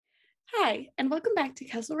Hi, and welcome back to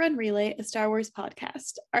Kessel Run Relay, a Star Wars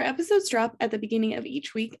podcast. Our episodes drop at the beginning of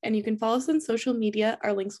each week, and you can follow us on social media.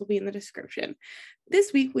 Our links will be in the description.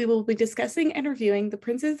 This week, we will be discussing and reviewing The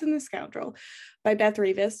Princess and the Scoundrel by Beth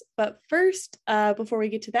Revis. But first, before we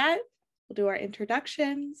get to that, we'll do our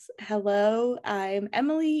introductions. Hello, I'm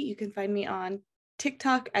Emily. You can find me on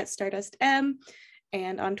TikTok at StardustM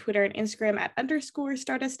and on Twitter and Instagram at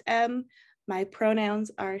 _StardustM. My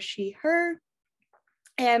pronouns are she, her.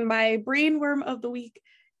 And my brainworm of the week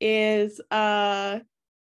is Rogue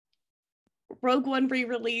One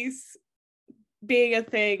re-release being a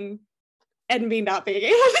thing and me not being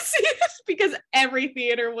able to see it because every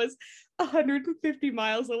theater was 150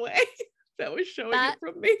 miles away that was showing it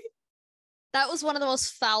from me. That was one of the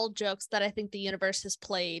most foul jokes that I think the universe has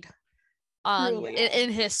played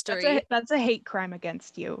in history. That's a hate crime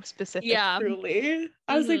against you specifically. Yeah. Truly.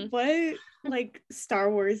 I was like, what Star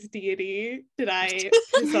Wars deity did I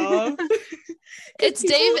piss off? It's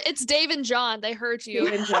Dave and John. They heard you.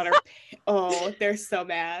 Dave and John are they're so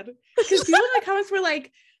mad. Because people in the comments were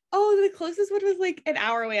like, oh, the closest one was like an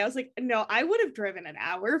hour away. I was like, no, I would have driven an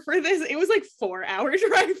hour for this. It was like 4-hour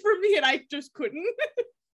drive for me and I just couldn't.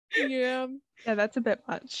 Yeah, that's a bit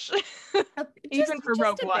much. Even for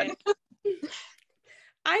Rogue One.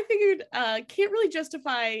 I figured can't really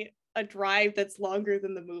justify a drive that's longer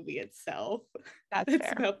than the movie itself. That's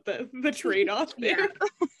fair. About the trade-off there.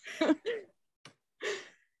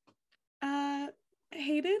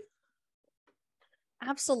 Hayden?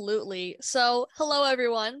 Absolutely. So, hello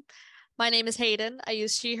everyone. My name is Hayden. I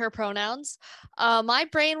use she, her pronouns. My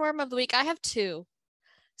brainworm of the week, I have two.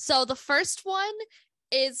 So the first one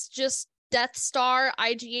is just Death Star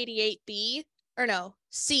IG-88B, or no,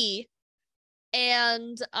 C,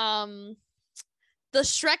 and the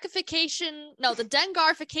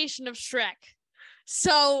Dengarification of Shrek.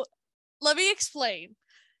 So let me explain.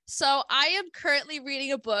 So I am currently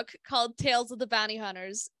reading a book called Tales of the Bounty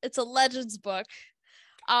Hunters. It's a Legends book.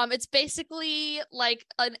 It's basically like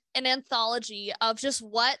an anthology of just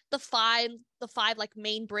what the five like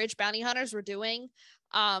main bridge bounty hunters were doing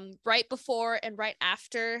right before and right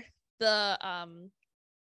after the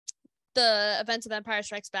events of Empire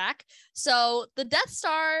Strikes Back. So the Death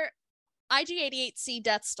Star, IG-88C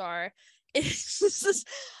Death Star, is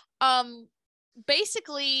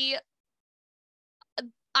basically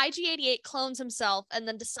IG-88 clones himself and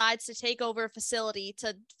then decides to take over a facility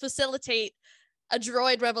to facilitate a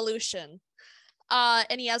droid revolution.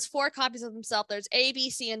 And he has 4 copies of himself. There's A, B,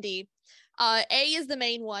 C, and D. A is the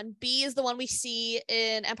main one. B is the one we see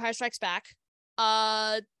in Empire Strikes Back.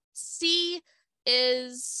 C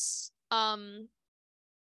is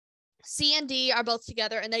C and D are both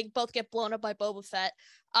together, and they both get blown up by Boba Fett.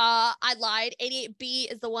 I lied.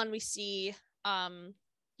 88B is the one we see. In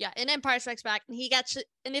Empire Strikes Back,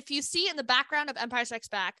 and if you see in the background of Empire Strikes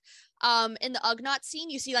Back, in the Ugnaught scene,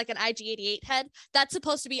 you see like an IG-88 head. That's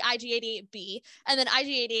supposed to be IG-88B, and then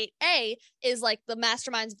IG-88A is like the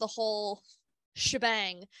masterminds of the whole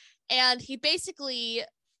shebang. And he basically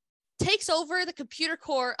takes over the computer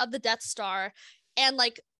core of the Death Star and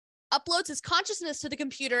like uploads his consciousness to the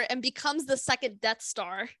computer and becomes the second Death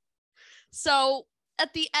Star. So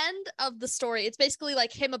at the end of the story, it's basically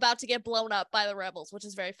like him about to get blown up by the rebels, which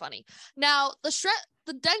is very funny. Now, the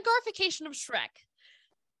Dengarification of Shrek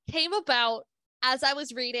came about as I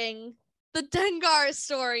was reading the Dengar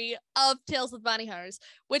story of Tales of the Bounty Hunters,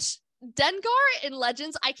 which Dengar in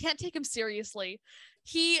Legends, I can't take him seriously.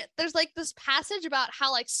 There's like this passage about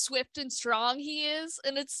how like swift and strong he is,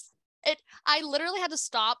 and I literally had to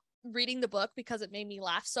stop reading the book because it made me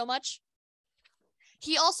laugh so much.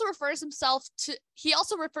 He also refers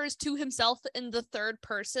to himself in the third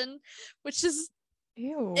person, which is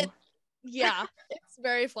ew. It's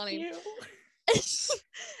very funny.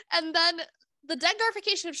 And then the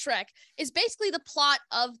Dengarification of Shrek is basically the plot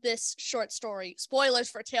of this short story. Spoilers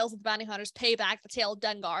for Tales of the Bounty Hunters, Payback, the Tale of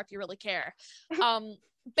Dengar, if you really care.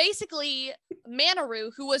 Basically,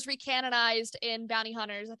 Manaru, who was recanonized in Bounty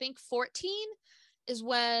Hunters, I think 14 is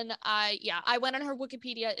when I went on her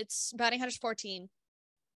Wikipedia. It's Bounty Hunters 14.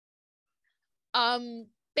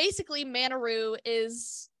 Basically Manaru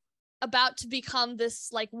is about to become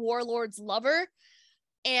this like warlord's lover,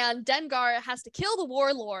 and Dengar has to kill the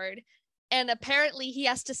warlord, and apparently he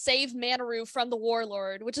has to save Manaru from the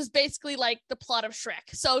warlord, which is basically like the plot of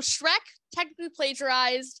Shrek. So Shrek technically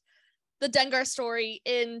plagiarized the Dengar story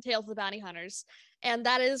in Tales of the Bounty Hunters, and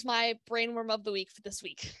that is my brainworm of the week for this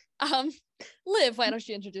week. Liv, why don't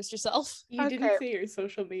you introduce yourself? You didn't say your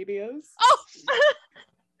social medias. Oh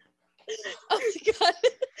oh my god.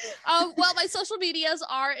 Well, my social medias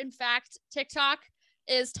are in fact TikTok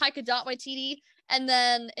is taika.ytd, And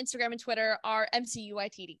then Instagram and Twitter are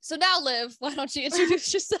MCUITD. So now, Liv, why don't you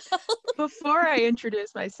introduce yourself? Before I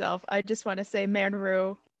introduce myself, I just want to say,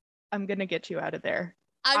 Manru, I'm gonna get you out of there.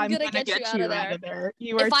 I'm gonna get you out of there.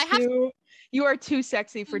 You are too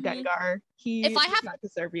sexy for Mhm. Dengar. He does not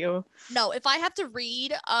deserve you. No, if I have to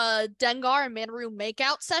read a Dengar and Manru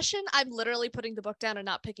makeout session, I'm literally putting the book down and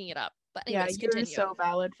not picking it up. But anyways, yeah, you're continue. so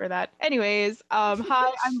valid for that. Anyways,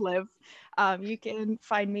 hi, I'm Liv. You can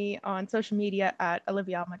find me on social media at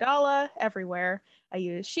Olivia Madala everywhere. I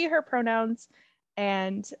use she, her pronouns.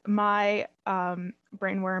 And my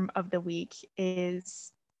brainworm of the week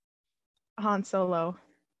is Han Solo.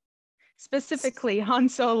 Specifically, Han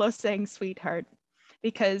Solo saying sweetheart.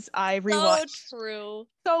 Because I rewatched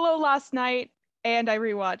Solo last night and I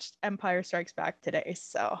rewatched Empire Strikes Back today.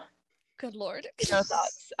 So good lord. No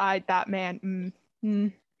thoughts. That man.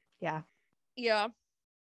 Yeah. Yeah.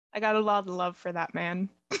 I got a lot of love for that man.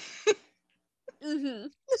 Mm-hmm.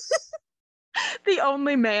 The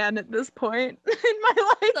only man at this point in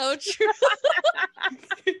my life. So true.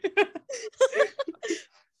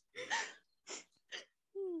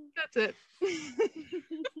 That's it.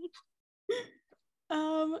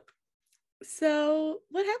 So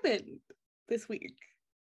what happened this week?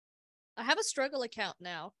 I have a struggle account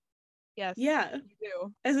now. Yes. Yeah. You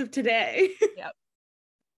do. As of today. Yep.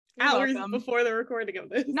 Hours before the recording of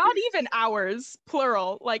this. Not even hours,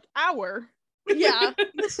 plural, like hour. Yeah.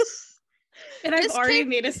 And I've already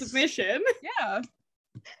made a submission. Yeah.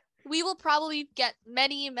 We will probably get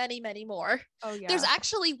many, many, many more. Oh yeah. There's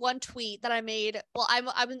actually one tweet that I made. Well,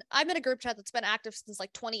 I'm in a group chat that's been active since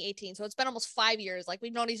like 2018, so it's been almost 5 years. Like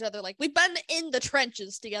we've known each other. Like we've been in the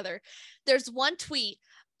trenches together. There's one tweet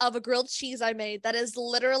of a grilled cheese I made that is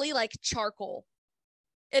literally like charcoal.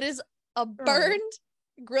 It is a burned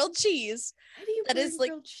grilled cheese. How do you burn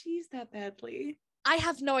grilled cheese that badly? I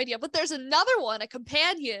have no idea, but there's another one, a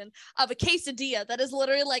companion of a quesadilla that is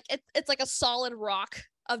literally like it's like a solid rock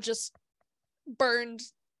of just burned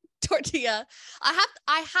tortilla. I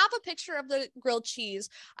have a picture of the grilled cheese.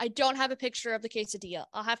 I don't have a picture of the quesadilla.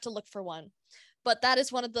 I'll have to look for one. But that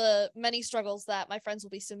is one of the many struggles that my friends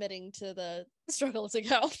will be submitting to the struggle to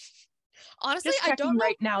go. Honestly, just I don't know.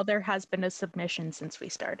 Right now there has been a submission since we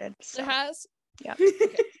started. So. There has? Yeah.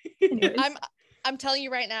 Okay. I'm telling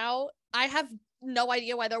you right now, I have no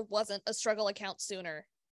idea why there wasn't a struggle account sooner.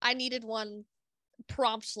 I needed one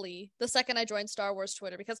promptly the second I joined Star Wars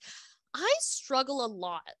Twitter because I struggle a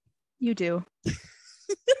lot. You do.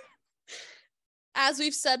 As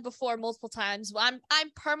we've said before multiple times, I'm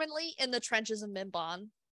permanently in the trenches of Minbon.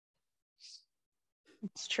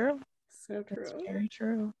 It's true. So true. It's very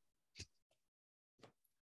true.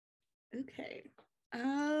 Okay.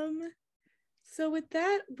 So with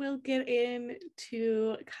that, we'll get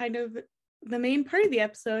into kind of the main part of the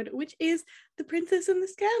episode, which is The Princess and the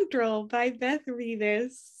Scoundrel by Beth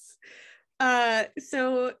Revis.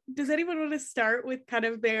 So does anyone want to start with kind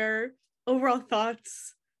of their overall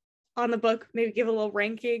thoughts on the book? Maybe give a little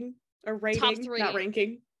ranking or rating? Top 3. Not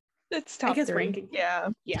ranking. It's top 3. Ranking. Yeah.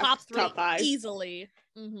 Top 3. Top 5. Easily.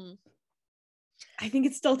 Mm-hmm. I think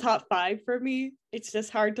it's still top 5 for me. It's just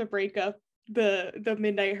hard to break up the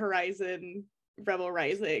Midnight Horizon, Rebel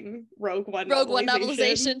Rising, Rogue One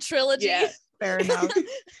novelization trilogy. Yeah, fair enough.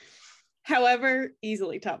 However,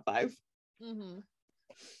 easily top 5. Mm-hmm.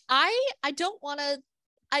 I don't want to.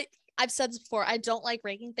 I've said this before. I don't like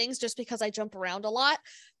ranking things just because I jump around a lot.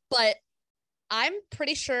 But I'm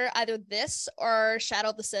pretty sure either this or Shadow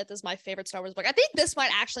of the Sith is my favorite Star Wars book. I think this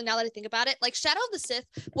might actually, now that I think about it, like Shadow of the Sith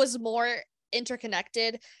was more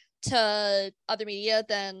interconnected to other media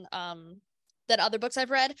than other books I've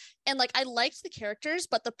read, and like I liked the characters,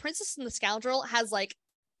 but The Princess and the Scoundrel has like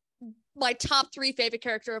my top 3 favorite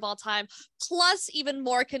character of all time, plus even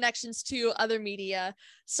more connections to other media.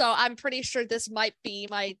 So I'm pretty sure this might be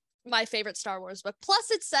my favorite Star Wars book. Plus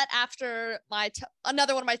it's set after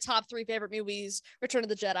another one of my top 3 favorite movies, Return of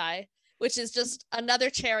the Jedi, which is just another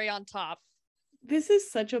cherry on top. This is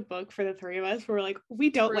such a book for the 3 of us. We're like, we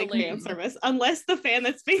don't like fan service unless the fan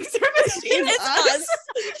that's being serviced is us.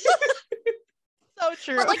 So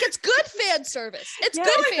true. But like it's good fan service. It's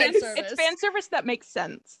good fan service. It's fan service that makes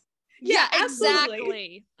sense. Yeah,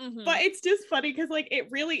 exactly. Mm-hmm. But it's just funny because like it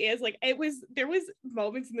really is like there was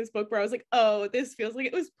moments in this book where I was like, oh, this feels like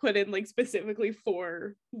it was put in like specifically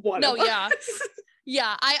for one of us.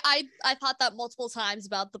 Yeah, I thought that multiple times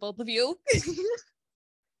about the both of you.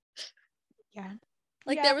 Yeah.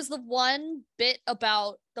 There was the one bit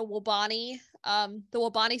about the Wobani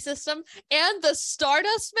system and the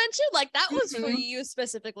Stardust mention. Like that was for you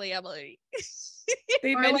specifically, Emily.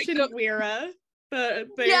 They mentioned Weira.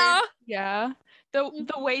 Yeah. The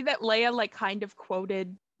way that Leia like kind of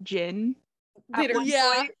quoted Jin at Literally. one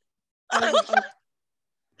Yeah. point, I was like,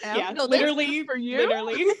 Yeah, No, literally for you.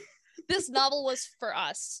 literally. this novel was for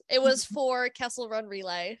us. It was for Kessel Run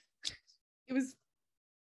Relay. It was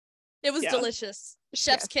yeah. delicious.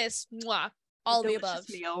 Chef's kiss. Mwah. All the above.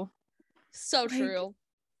 Meal. So Like, true.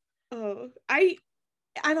 Oh, I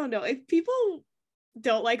don't know. If people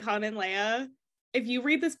don't like Han and Leia, if you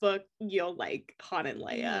read this book, you'll like Han and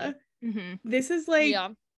Leia. Mm-hmm. This is like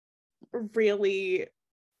really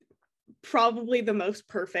probably the most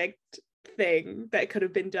perfect thing that could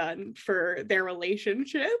have been done for their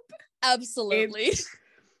relationship. Absolutely.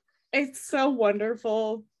 It's so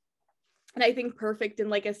wonderful. And I think perfect in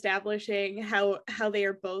like establishing how they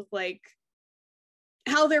are both like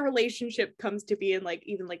how their relationship comes to be in like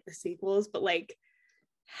even like the sequels, but like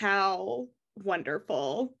how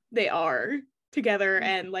wonderful they are together.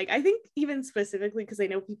 And like I think even specifically because I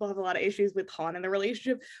know people have a lot of issues with Han and the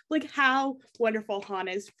relationship, like how wonderful Han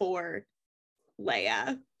is for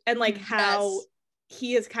Leia and like how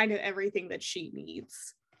he is kind of everything that she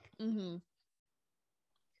needs.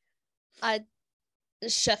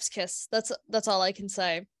 Chef's kiss. That's all I can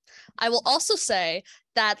say. I will also say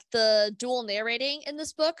that the dual narrating in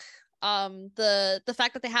this book, the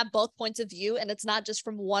fact that they have both points of view and it's not just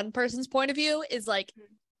from one person's point of view is like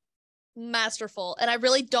masterful. And I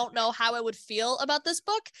really don't know how I would feel about this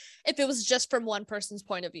book if it was just from one person's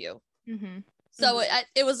point of view. So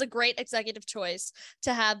it was a great executive choice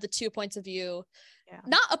to have the 2 points of view,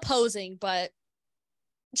 not opposing, but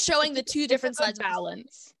showing the two different sides of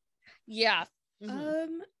balance. Yeah.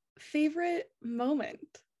 Favorite moment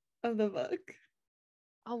of the book?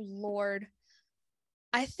 Oh Lord.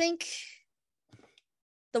 I think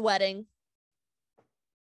the wedding.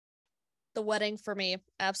 The wedding for me,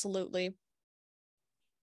 absolutely.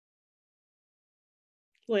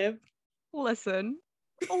 Listen.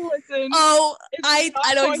 Oh, I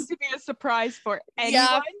don't going to be a surprise for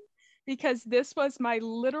anyone because this was my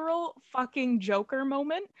literal fucking Joker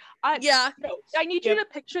moment. I need you to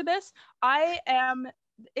picture this. I'm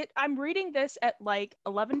reading this at like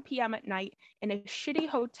 11 p.m. at night in a shitty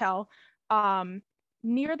hotel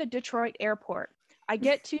near the Detroit airport. I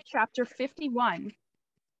get to chapter 51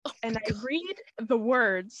 and I read the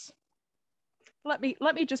words. Let me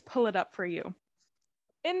just pull it up for you.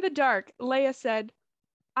 In the dark, Leia said,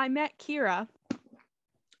 I met Kira.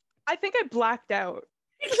 I think I blacked out.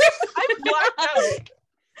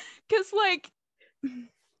 Because like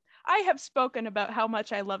I have spoken about how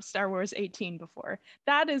much I love Star Wars 18 before.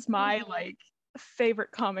 That is my like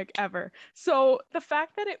favorite comic ever. So the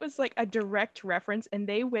fact that it was like a direct reference and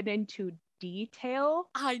they went into detail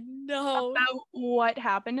I know about what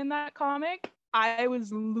happened in that comic, I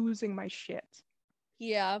was losing my shit.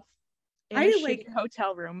 Yeah. In a shitty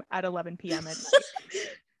hotel room at 11 p.m. at night.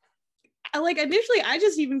 Like initially I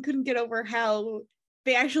just even couldn't get over how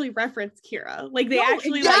they actually referenced Kira. Like they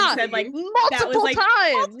actually like said like multiple that was like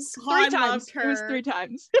times. Han loved her. It was 3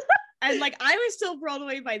 times. And like I was still blown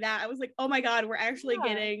away by that. I was like, oh my god, we're actually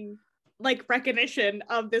getting like recognition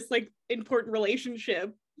of this like important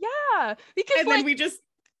relationship. Yeah. Because and then we just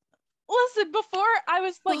listen, before I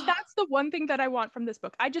was like, that's the one thing that I want from this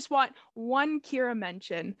book. I just want one Kira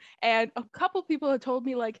mention. And a couple people have told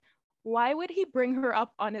me like, why would he bring her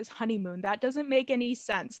up on his honeymoon? That doesn't make any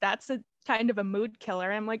sense. That's a kind of a mood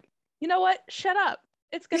killer. I'm like, you know what? Shut up.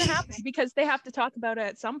 It's going to happen because they have to talk about it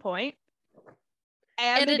at some point.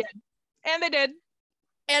 And they did.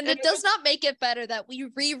 And it does not make it better that we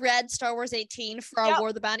reread Star Wars 18 for our War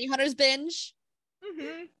of the Bounty Hunters binge.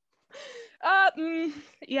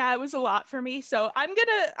 Yeah, it was a lot for me. So I'm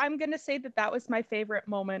gonna say that was my favorite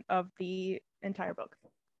moment of the entire book.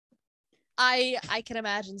 I can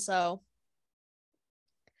imagine so.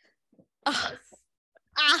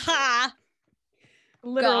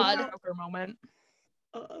 Literal Joker moment.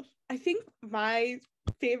 I think my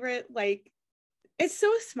favorite, like, it's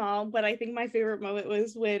so small, but I think my favorite moment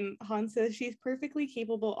was when Han says she's perfectly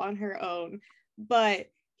capable on her own, but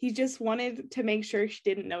he just wanted to make sure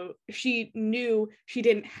she knew she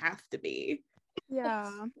didn't have to be.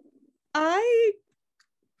 Yeah. I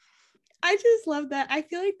just love that. I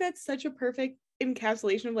feel like that's such a perfect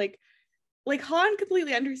encapsulation of like Han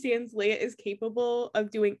completely understands Leia is capable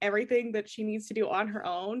of doing everything that she needs to do on her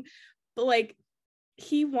own, but like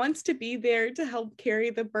he wants to be there to help carry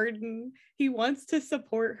the burden. He wants to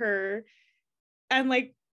support her. And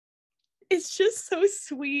like it's just so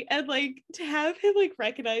sweet. And like to have him like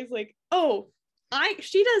recognize like, oh,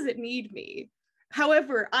 she doesn't need me.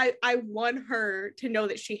 However, I want her to know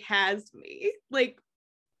that she has me. Like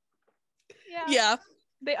yeah.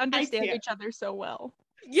 They understand each other so well.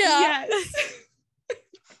 Yeah. Yes.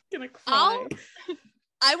 Gonna cry.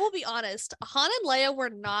 I will be honest, Han and Leia were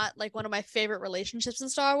not like one of my favorite relationships in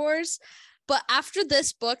Star Wars, but after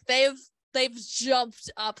this book, they've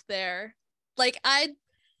jumped up there. Like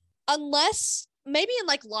unless maybe in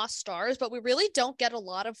like Lost Stars, but we really don't get a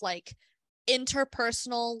lot of like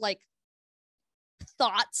interpersonal like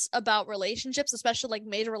thoughts about relationships, especially like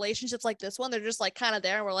major relationships like this one. They're just like kind of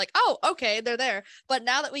there and we're like, oh, okay, they're there. But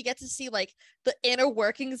now that we get to see like the inner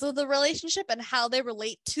workings of the relationship and how they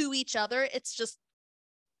relate to each other, it's just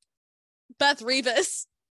Beth Revis.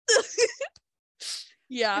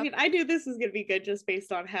 Yeah. I mean, I knew this was gonna be good just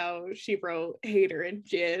based on how she wrote Hader and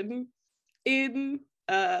Jin in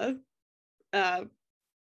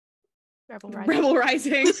Rebel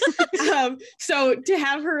Rising. So to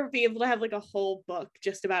have her be able to have like a whole book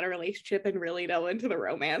just about a relationship and really know into the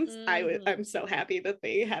romance, I'm so happy that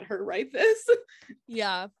they had her write this.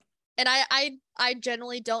 Yeah. And I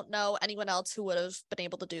generally don't know anyone else who would have been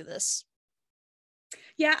able to do this.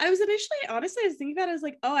 Yeah, I was thinking about it, I was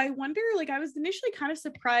like, oh, I wonder, like, I was initially kind of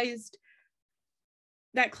surprised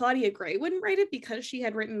that Claudia Gray wouldn't write it because she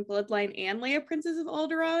had written Bloodline and Leia, Princess of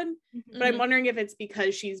Alderaan. But I'm wondering if it's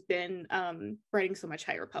because she's been writing so much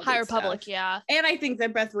High Republic stuff. Yeah. And I think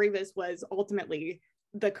that Beth Revis was ultimately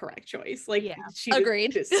the correct choice. Like, she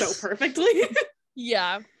agreed did this so perfectly.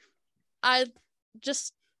 Yeah. I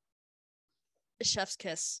just chef's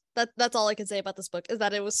kiss. That's all I can say about this book, is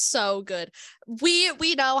that it was so good.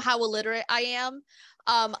 We know how illiterate I am.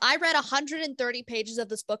 I read 130 pages of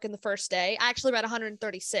this book in the first day. I actually read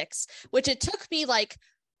 136, which it took me like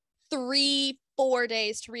 3-4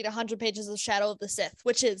 days to read 100 pages of Shadow of the Sith,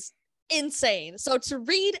 which is insane. So to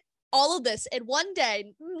read all of this in one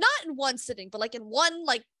day, not in one sitting, but like in one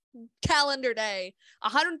like calendar day,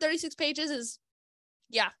 136 pages is,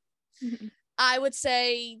 yeah. I would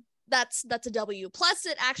say that's a W. Plus,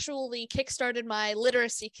 it actually kickstarted my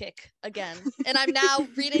literacy kick again, and I'm now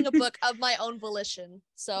reading a book of my own volition.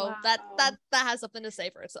 So that has something to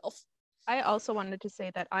say for itself. I also wanted to say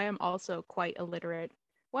that I am also quite illiterate.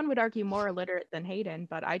 One would argue more illiterate than Hayden,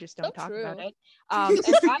 but I just don't talk about it. And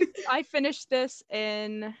I finished this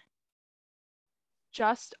in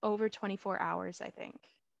just over 24 hours, I think.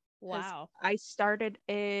 Wow. I started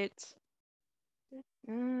it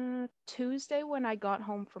Tuesday when I got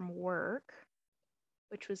home from work,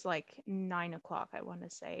 which was like 9 o'clock, I want to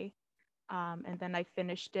say. And then I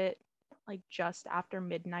finished it like just after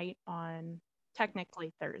midnight on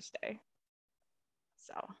technically Thursday.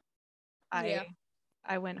 So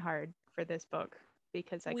I went hard for this book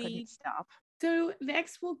because I couldn't stop. So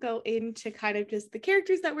next we'll go into kind of just the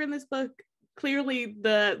characters that were in this book. Clearly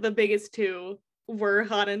the biggest two were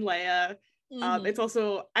Han and Leia. It's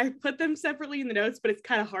also, I put them separately in the notes, but it's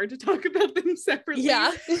kind of hard to talk about them separately.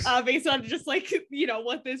 Yeah. Based on just like, you know,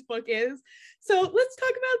 what this book is. So let's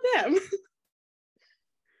talk about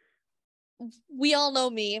them. We all know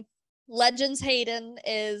me. Legends Hayden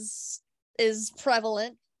is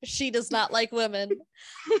prevalent. She does not like women.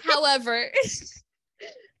 However,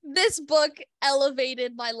 this book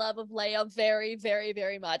elevated my love of Leia very, very,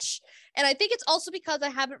 very much. And I think it's also because I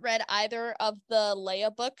haven't read either of the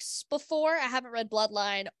Leia books before. I haven't read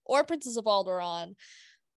Bloodline or Princess of Alderaan.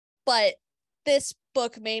 But this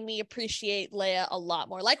book made me appreciate Leia a lot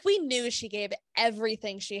more. Like, we knew she gave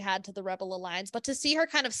everything she had to the Rebel Alliance, but to see her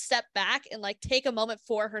kind of step back and like take a moment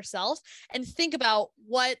for herself and think about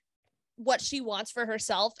what she wants for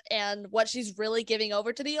herself and what she's really giving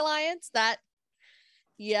over to the Alliance, that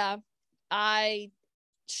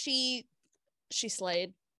she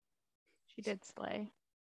slayed. She did slay.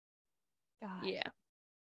 God. Yeah.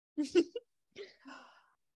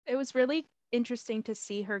 It was really interesting to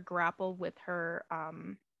see her grapple with her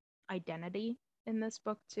identity in this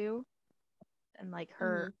book too, and like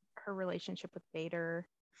her relationship with Vader,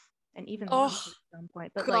 and even Luke at some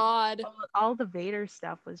point. But God, like all the Vader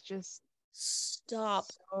stuff was just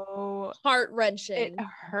so heart-wrenching. It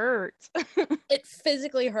hurt. It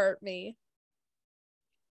physically hurt me.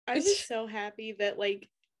 I was so happy that like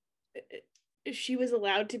she was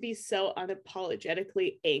allowed to be so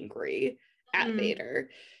unapologetically angry at Vader,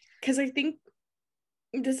 because I think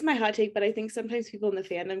this is my hot take, but I think sometimes people in the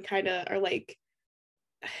fandom kind of are like,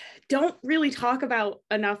 don't really talk about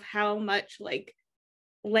enough how much like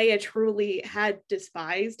Leia truly had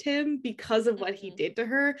despised him because of what he did to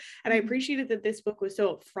her. And I appreciated that this book was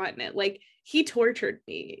so upfront in it. Like, he tortured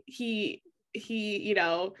me. He you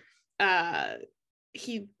know,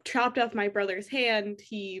 he chopped off my brother's hand.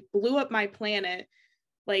 He blew up my planet.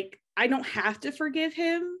 Like, I don't have to forgive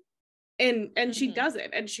him. And she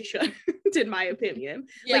doesn't, and she shouldn't, in my opinion.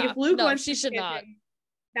 Yeah, like, if Luke wants she to should not. him,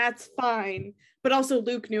 that's fine. But also,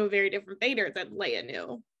 Luke knew a very different Vader than Leia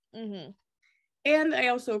knew. Mm-hmm. And I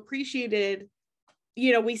also appreciated,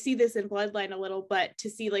 you know, we see this in Bloodline a little, but to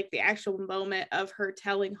see like the actual moment of her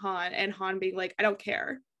telling Han and Han being like, I don't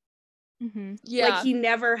care. Mm-hmm. Yeah. Like he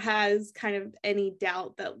never has kind of any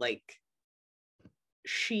doubt that like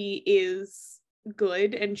she is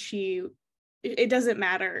good, and it doesn't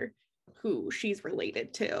matter who she's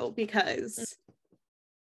related to because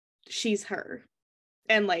she's her.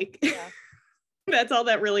 And like that's all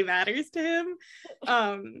that really matters to him.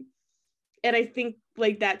 And I think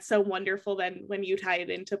like that's so wonderful then when you tie it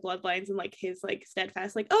into Bloodlines and like his like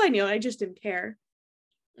steadfast, like, oh, I knew, I just didn't care.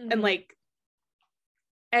 Mm-hmm. And like,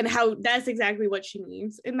 and how that's exactly what she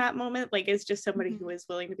means in that moment. Like, it's just somebody who is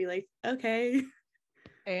willing to be like, okay.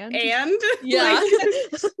 And yeah.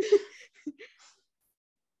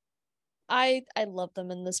 like, I love them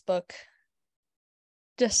in this book.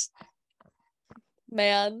 Just,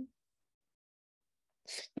 man.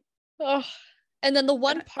 Oh. And then the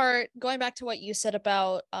one part, going back to what you said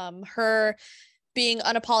about her being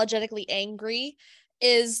unapologetically angry,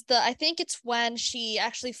 is I think it's when she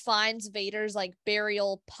actually finds Vader's like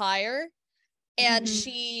burial pyre, and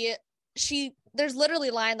she there's literally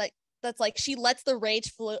a line like that's like she lets the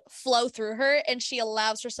rage flow through her and she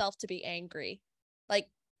allows herself to be angry. Like,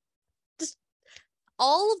 just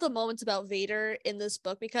all of the moments about Vader in this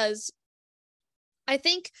book, because I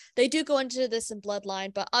think they do go into this in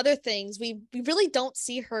Bloodline, but other things, we really don't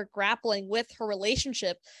see her grappling with her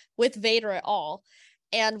relationship with Vader at all.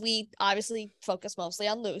 And we obviously focus mostly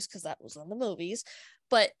on Luke because that was in the movies.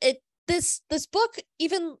 But this book,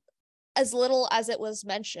 even as little as it was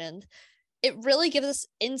mentioned, it really gives us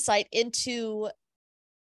insight into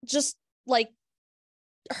just like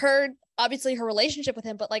her, obviously her relationship with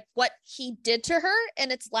him, but like what he did to her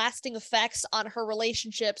and its lasting effects on her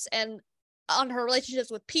relationships and on her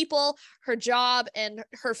relationships with people, her job, and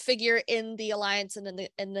her figure in the Alliance and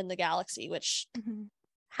in the galaxy, which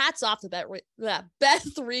hats off to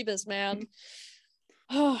Beth Rebus, man.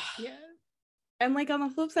 Yeah. And like on the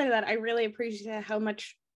flip side of that, I really appreciate how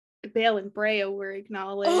much Bale and Brea were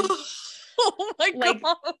acknowledged. Oh my god.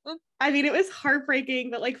 I mean, it was heartbreaking,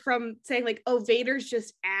 but like from saying like, oh, Vader's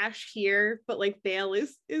just ash here, but like Bale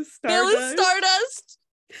is Stardust. Bale is Stardust.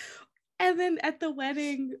 And then at the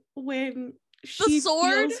wedding, when she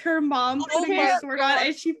feels her mom putting the sword on,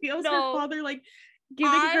 and she feels her father like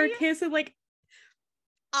giving her a kiss, and like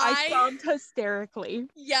I sobbed hysterically.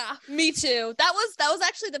 Yeah, me too. That was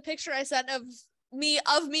actually the picture I sent of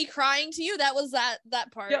me crying to you. That was that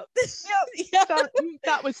part. Yep. Yeah.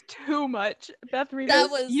 That was too much. Beth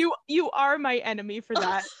Rebus, you are my enemy for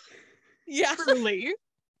that. Yeah. Truly.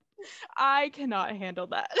 I cannot handle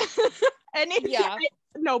that.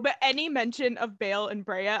 But any mention of Bale and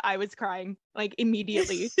Brea, I was crying like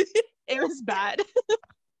immediately. It was bad.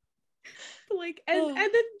 Like, and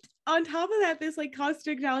then on top of that, this like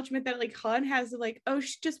constant acknowledgement that like Han has like, oh,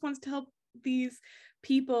 she just wants to help these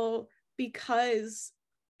people because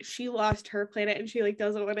she lost her planet and she like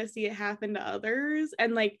doesn't want to see it happen to others,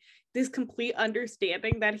 and like this complete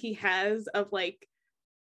understanding that he has of like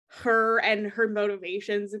her and her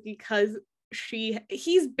motivations because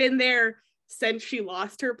he's been there since she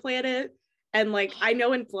lost her planet. And like I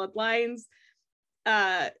know in Bloodlines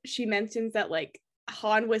she mentions that like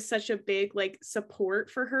Han was such a big like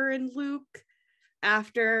support for her and Luke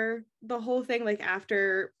after the whole thing, like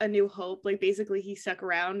after A New Hope, like basically he stuck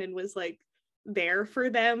around and was like there for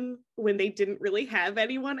them when they didn't really have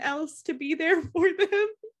anyone else to be there for them.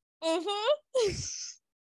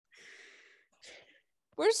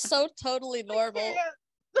 We're so totally normal.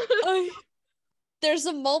 There's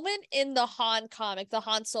a moment in the Han comic, the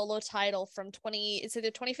Han Solo title from is it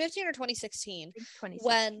 2015 or 2016?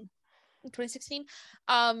 2016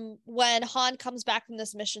 when Han comes back from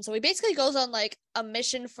this mission. So he basically goes on like a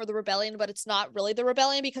mission for the rebellion, but it's not really the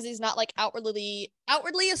rebellion because he's not like outwardly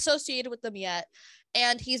associated with them yet.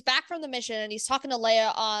 And he's back from the mission and he's talking to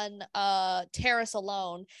Leia on terrace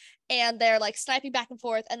alone, and they're like sniping back and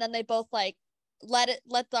forth, and then they both like let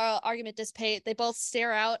the argument dissipate. They both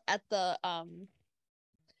stare out at the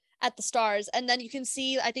stars, and then you can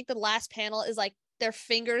see, I think the last panel is like their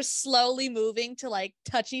fingers slowly moving to like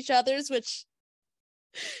touch each other's, which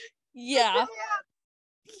yeah.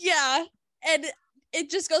 And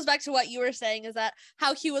it just goes back to what you were saying, is that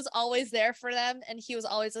how he was always there for them and he was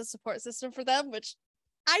always a support system for them, which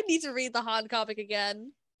I need to read the Han comic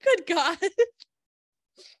again. Good God.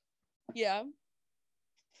 Yeah.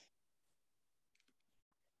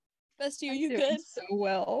 Best you good? So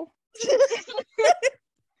well.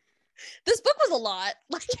 This book was a lot.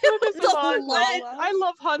 Like, it was a lot. I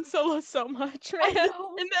love Han Solo so much, man.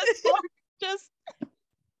 And this book just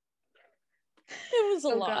It was a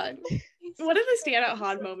Oh lot. god. One of the standout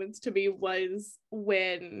Han moments to me was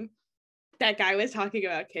when that guy was talking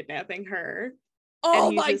about kidnapping her. Oh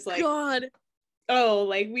and he's my just like, god. oh,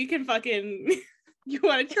 like, we can fucking, you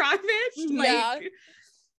want to try, bitch? Yeah. Like,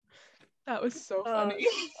 That was so funny.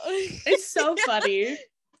 it's so funny.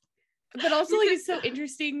 But also, like, it's so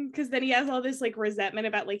interesting because then he has all this, like, resentment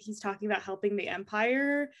about, like, he's talking about helping the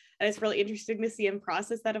Empire. And it's really interesting to see him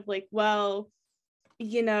process that of, like, well,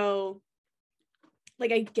 you know,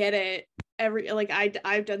 like, I get it.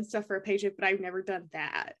 I've done stuff for a paycheck, but I've never done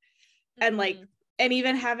that. And, like, and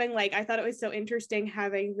even having, like, I thought it was so interesting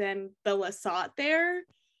having then the Lasat there.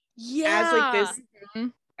 As, like, this,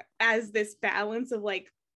 as this balance of,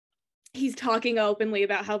 like, he's talking openly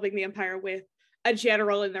about helping the Empire with a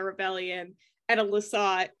general in the rebellion and a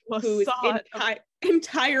Lasat whose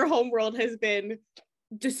entire homeworld has been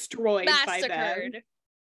destroyed by them,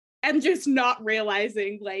 and just not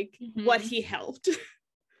realizing, like, what he helped.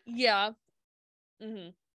 Yeah.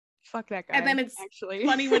 Fuck that guy. And then it's actually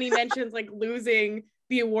funny when he mentions, like, losing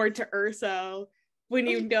the award to Urso, when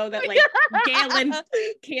you know that, like,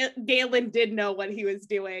 Galen did know what he was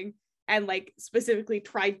doing and, like, specifically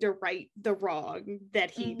tried to right the wrong that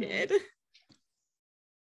he did.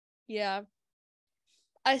 Yeah.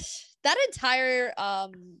 That entire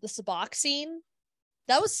the Sabak scene,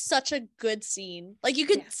 that was such a good scene. Like, you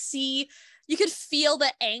could see, you could feel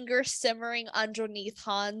the anger simmering underneath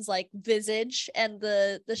Han's, like, visage and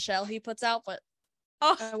the shell he puts out. But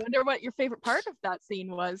I wonder what your favorite part of that scene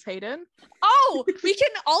was, Hayden. Oh, we can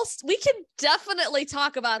definitely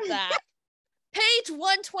talk about that. Page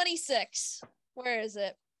 126. Where is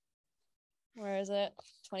it?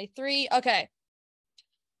 23. Okay.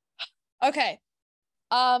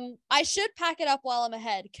 I should pack it up while I'm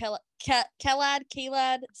ahead, Kalad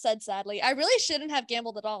said sadly. I really shouldn't have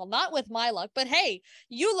gambled at all, not with my luck, but hey,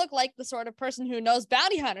 you look like the sort of person who knows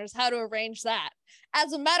bounty hunters how to arrange that.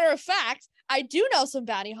 As a matter of fact, I do know some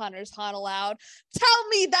bounty hunters, Han allowed. Tell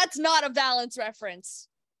me that's not a Valance reference.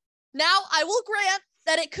 Now, I will grant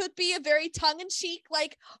that it could be a very tongue-in-cheek,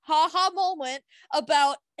 like, ha-ha moment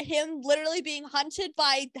about him literally being hunted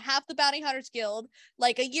by half the Bounty Hunters Guild,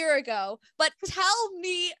 like, a year ago. But tell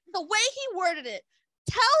me, the way he worded it,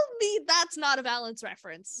 tell me that's not a Valance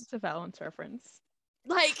reference. It's a Valance reference.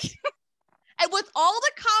 Like, and with all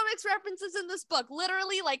the comics references in this book,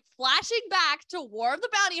 literally, like, flashing back to War of the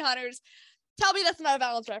Bounty Hunters, tell me that's not a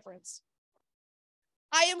Valance reference.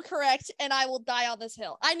 I am correct, and I will die on this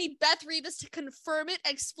hill. I need Beth Revis to confirm it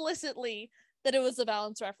explicitly that it was a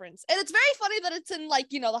Valance reference. And it's very funny that it's in, like,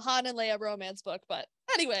 you know, the Han and Leia romance book, but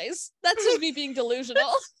anyways, that's just me being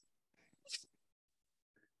delusional.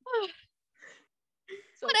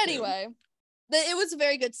 But anyway, it was a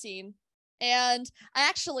very good scene. And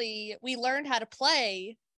we learned how to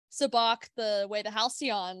play Sabak the way the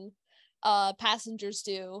Halcyon passengers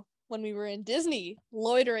do when we were in Disney,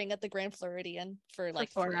 loitering at the Grand Floridian for like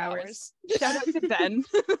 4 hours. Shout out to Ben.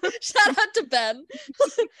 Shout out to Ben.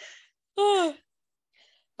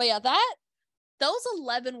 But yeah, those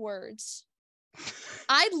 11 words,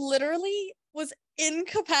 I literally was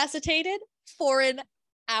incapacitated for an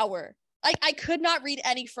hour. I could not read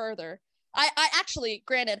any further. I actually,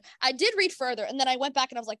 granted, I did read further, and then I went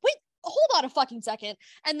back and I was like, wait, hold on a fucking second.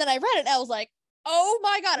 And then I read it and I was like, oh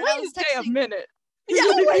my god. And I was texting, a minute. Yeah,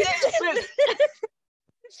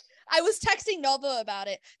 I was texting Nova about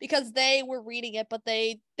it because they were reading it, but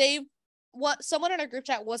someone in our group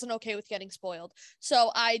chat wasn't okay with getting spoiled. So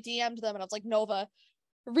I DM'd them and I was like, Nova,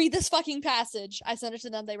 read this fucking passage. I sent it to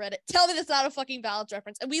them. They read it. Tell me that's not a fucking Valance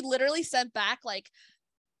reference. And we literally sent back like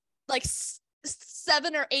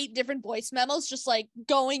 7 or 8 different voice memos, just like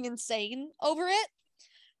going insane over it.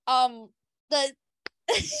 I'm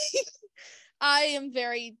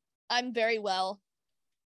very well.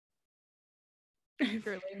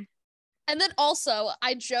 Truly. And then also,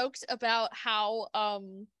 I joked about how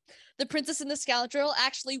The Princess and the Scoundrel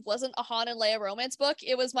actually wasn't a Han and Leia romance book.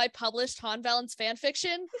 It was my published Han Valance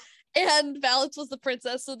fanfiction, and Valance was the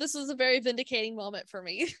princess, so this was a very vindicating moment for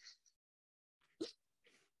me.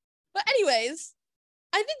 But anyways,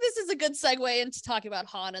 I think this is a good segue into talking about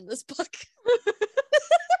Han in this book.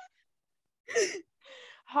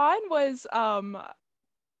 Han was a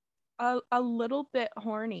little bit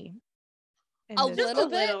horny. A little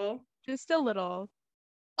bit? Just a little.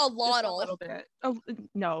 A lot. A little bit. Oh,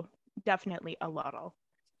 no, definitely a lot.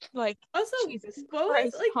 Like, also, Jesus what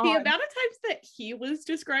Christ, was like Han. the amount of times that he was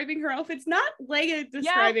describing her outfits, not Leia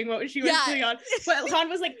describing what she was putting on, but Han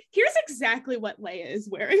was like, here's exactly what Leia is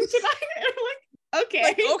wearing tonight. And I'm like,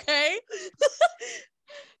 okay. Okay.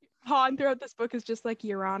 Han throughout this book is just like,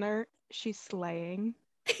 Your Honor, she's slaying.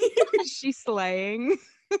 She's slaying.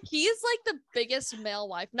 He's like the biggest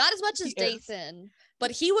Malewife. Not as much as He is. Dathan,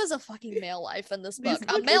 but he was a fucking Malewife in this This book.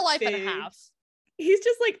 A book is Malewife and a big. half. He's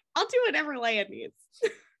just like, I'll do whatever Leia needs.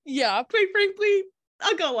 Yeah. Quite frankly,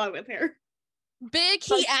 I'll go along with her. Big,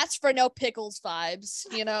 he asked for no pickles vibes,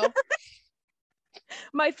 you know?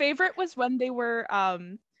 My favorite was when they were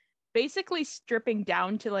basically stripping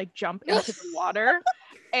down to like jump into the water,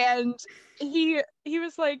 and he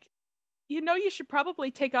was like, you should probably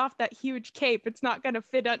take off that huge cape. It's not gonna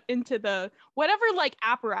fit into the whatever like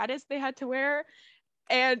apparatus they had to wear.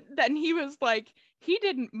 And then he was like, he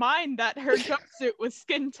didn't mind that her jumpsuit was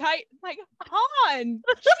skin tight. Like, Han,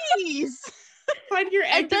 jeez. When you're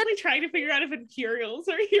actively trying to figure out if Imperials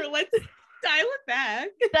are here, let's dial it back.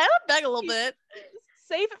 Dial it back a little bit.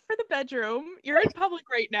 Save it for the bedroom. You're in public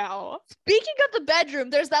right now. Speaking of the bedroom,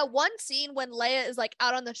 there's that one scene when Leia is like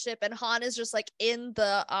out on the ship and Han is just like in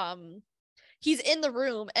the he's in the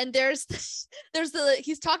room, and he's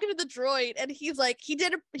talking to the droid, and he's like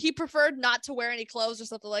he preferred not to wear any clothes or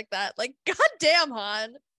something like that. Like, goddamn,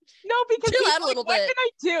 Han. No, because Chill he's out a little what bit. can I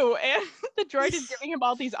do? And the droid is giving him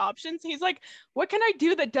all these options. He's like, what can I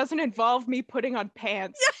do that doesn't involve me putting on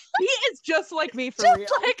pants? Yeah. He is just like me for Just real.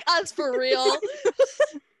 like us for real.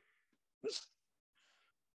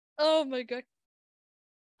 Oh my god.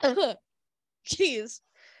 Jeez.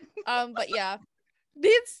 But yeah.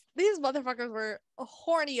 These motherfuckers were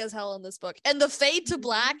horny as hell in this book. And the fade to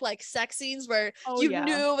black, like sex scenes where you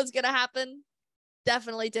knew it was gonna happen,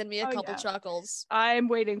 definitely did me a couple chuckles. I'm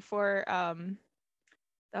waiting for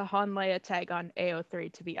the Han Leia tag on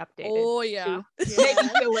AO3 to be updated. Oh yeah. Maybe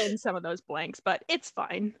fill in some of those blanks, but it's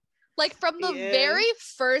fine. Like from the very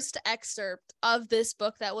first excerpt of this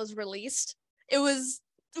book that was released, it was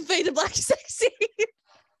the fade to black sex scene.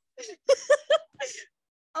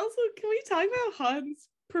 Also, can we talk about Han's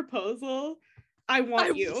proposal? I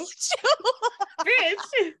want you.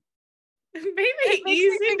 Bitch. Maybe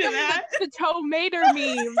ease into that. The tomato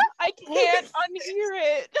meme. I can't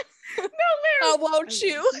unhear it. No, I won't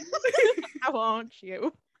you. I want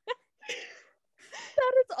you.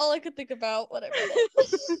 That is all I could think about when I read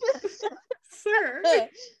it. Sir.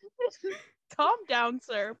 Calm down,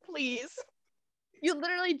 sir, please. You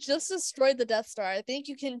literally just destroyed the Death Star. I think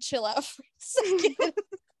you can chill out for a second.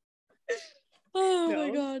 Oh my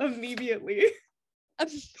god. Immediately.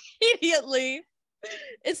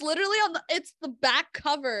 It's literally it's the back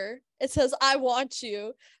cover. It says, I want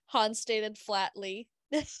you, Han stated flatly.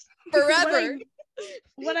 Forever.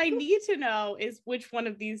 What I need to know is which one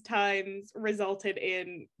of these times resulted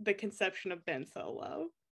in the conception of Ben Solo.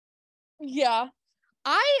 Yeah.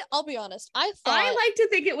 I'll be honest. I like to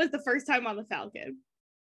think it was the first time on the Falcon.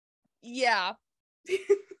 Yeah.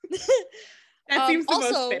 That seems the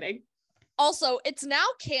most fitting. Also, it's now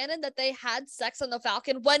canon that they had sex on the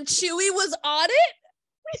Falcon when Chewie was on it.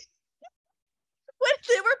 When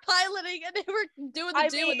they were piloting and they were doing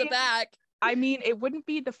the in the back. I mean, it wouldn't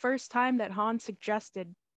be the first time that Han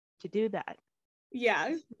suggested to do that.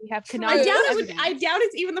 Yeah. We have I doubt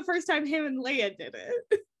it's even the first time him and Leia did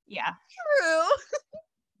it. Yeah. True.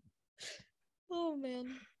 Oh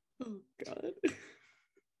man. Oh god.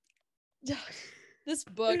 This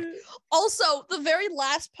book. Also, the very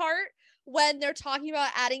last part when they're talking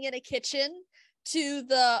about adding in a kitchen to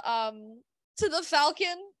the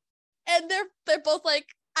Falcon, and they're both like,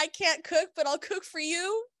 I can't cook, but I'll cook for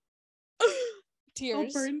you.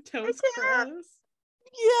 Tears. I'll burn toast for us.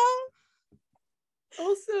 Yeah.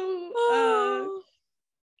 Also,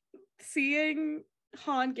 seeing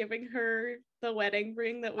Han giving her the wedding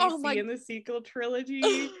ring that we see in the sequel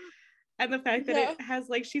trilogy, and the fact that it has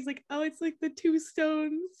like, she's like, oh, it's like the two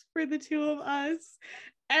stones for the two of us.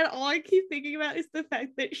 And all I keep thinking about is the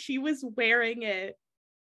fact that she was wearing it.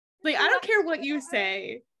 Like, I don't care what you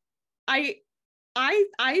say. I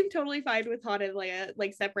am totally fine with Han and Leia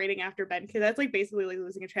like separating after Ben, because that's like basically like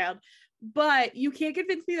losing a child. But you can't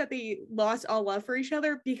convince me that they lost all love for each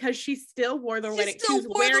other, because she still wore the wedding. She was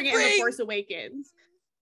wearing it in The Force Awakens.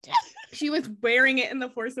 She was wearing it in The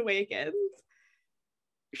Force Awakens.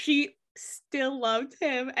 She still loved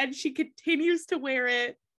him, and she continues to wear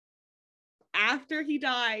it after he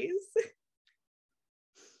dies.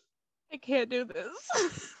 I can't do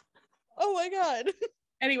this. Oh my god.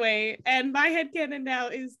 Anyway, and my headcanon now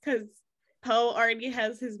is because Poe already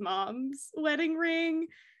has his mom's wedding ring,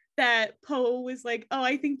 that Poe was like, oh,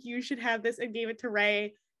 I think you should have this, and gave it to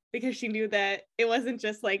Rey, because she knew that it wasn't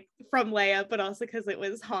just like from Leia, but also because it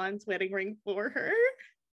was Han's wedding ring for her.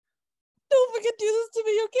 Don't forget to do this to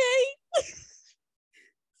me, okay?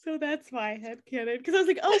 So that's my headcanon. Because I was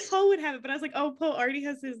like, oh, Poe would have it, but I was like, oh, Poe already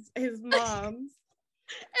has his mom's.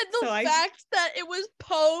 And the fact that it was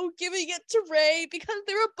Poe giving it to Rey because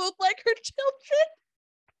they were both like her children.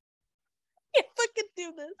 I can't fucking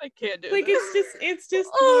do this. I can't do like this. it's just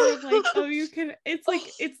more of like, oh, you can, it's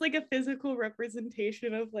like a physical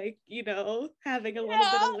representation of like, you know, having a little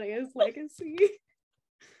bit of Leia's legacy.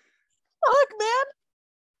 Fuck, man.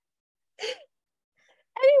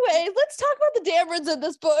 Anyway, let's talk about the Damerons in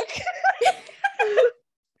this book.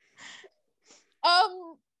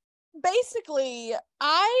 Basically,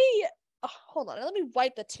 hold on, let me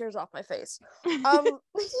wipe the tears off my face.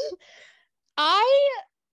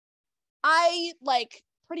 I like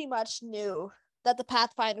pretty much knew that the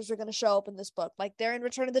Pathfinders were going to show up in this book. Like, they're in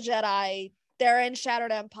Return of the Jedi, they're in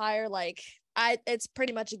Shattered Empire. Like, it's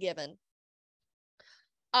pretty much a given.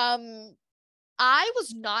 I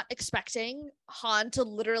was not expecting Han to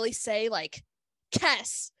literally say like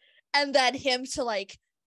Kess, and then him to like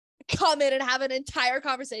come in and have an entire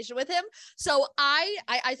conversation with him. So I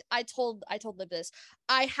told Liv this.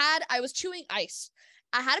 I was chewing ice.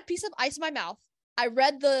 I had a piece of ice in my mouth. I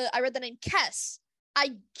read the name Kess.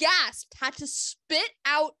 I gasped, had to spit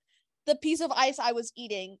out the piece of ice I was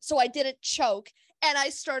eating so I didn't choke, and I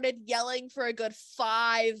started yelling for a good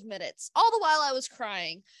 5 minutes, all the while I was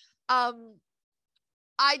crying.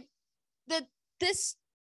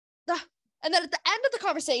 And then at the end of the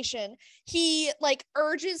conversation, he like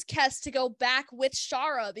urges Kess to go back with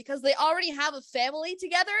Shara because they already have a family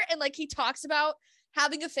together, and like he talks about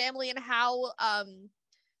having a family and how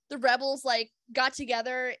the rebels like got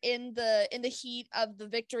together in the heat of the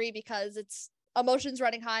victory because it's emotions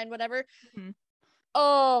running high and whatever. Mm-hmm.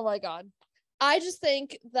 Oh my god. I just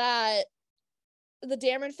think that the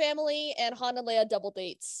Dameron family and Han and Leia double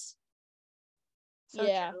dates. So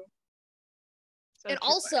yeah. True. So and true,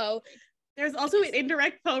 also actually. There's also an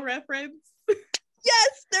indirect Poe reference.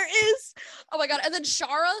 Yes, there is. Oh my god. And then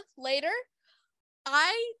Shara later,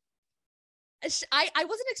 I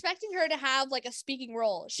wasn't expecting her to have like a speaking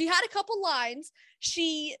role. She had a couple lines.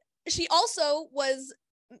 She also was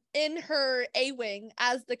in her A-wing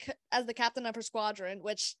as the captain of her squadron,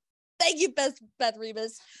 which thank you, Beth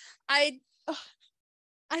Rebus. I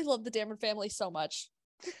love the Dameron family so much.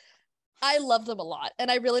 I love them a lot,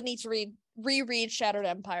 and I really need to reread Shattered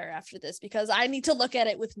Empire after this because I need to look at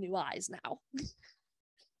it with new eyes now.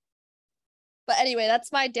 But anyway,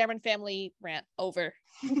 that's my Dameron family rant over.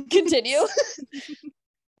 Continue.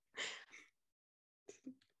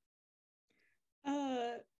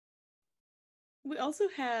 We also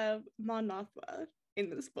have Mon Mothma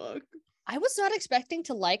in this book. I was not expecting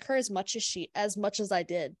to like her as much as I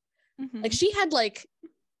did. Mm-hmm. Like, she had like,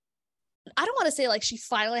 I don't want to say like she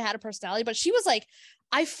finally had a personality, but she was like,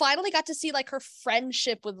 I finally got to see like her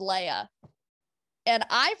friendship with Leia. And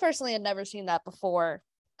I personally had never seen that before.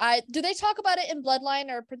 Do they talk about it in Bloodline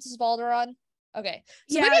or Princess of Alderaan? Okay.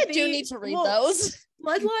 So yeah, maybe I do need to read those.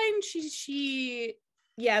 Bloodline, she's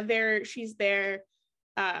there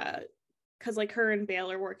because like her and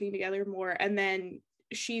Bail are working together more, and then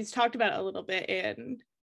she's talked about it a little bit in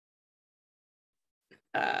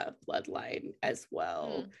Bloodline as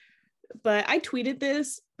well. But I tweeted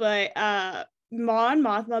this, but Mon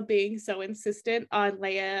Mothma being so insistent on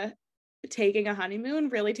Leia taking a honeymoon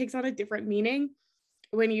really takes on a different meaning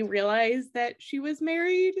when you realize that she was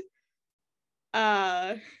married.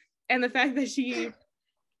 And the fact that she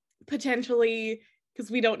potentially,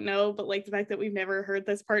 because we don't know, but like the fact that we've never heard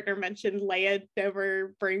this partner mentioned, Leia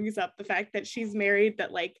never brings up the fact that she's married,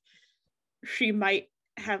 that like she might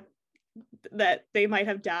have, that they might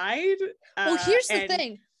have died. Well, here's the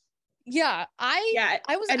thing. Yeah, I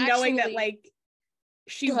was and actually... knowing that like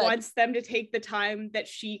she wants them to take the time that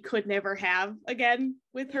she could never have again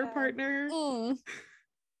with her partner.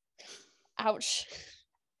 Ouch.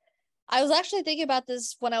 I was actually thinking about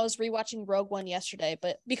this when I was rewatching Rogue One yesterday,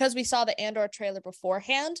 but because we saw the Andor trailer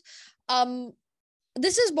beforehand,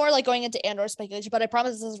 this is more like going into Andor speculation, but I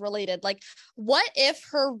promise this is related. Like, what if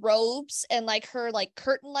her robes and like her like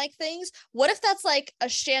curtain-like things, what if that's like a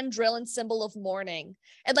Chandrillan symbol of mourning?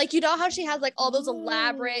 And like, you know how she has like all those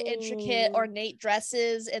elaborate, intricate, ornate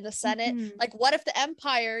dresses in the Senate? Mm-hmm. Like, what if the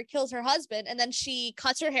Empire kills her husband and then she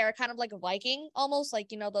cuts her hair kind of like a Viking, almost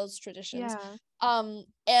like, you know, those traditions. Yeah.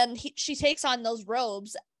 And she takes on those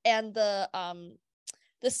robes and the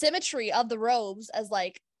symmetry of the robes as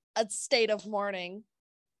like a state of mourning.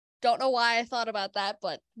 Don't know why I thought about that,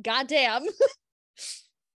 but goddamn.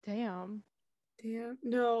 Damn.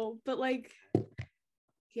 No, but like,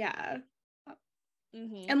 yeah.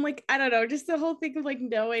 Mm-hmm. And like, I don't know, just the whole thing of like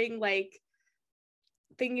knowing, like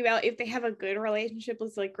thinking about if they have a good relationship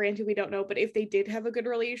was like, granted we don't know, but if they did have a good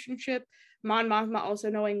relationship, Mon Mothma also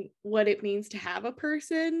knowing what it means to have a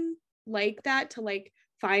person like that to like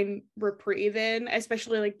find reprieve in,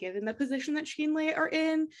 especially like given the position that she and Leia are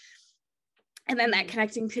in. And then that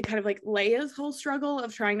connecting to kind of like Leia's whole struggle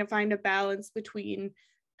of trying to find a balance between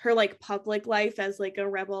her like public life as like a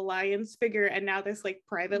Rebel Alliance figure and now this like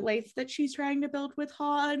private life that she's trying to build with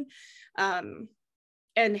Han,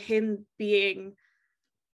 and him being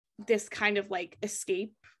this kind of like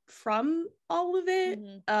escape from all of it.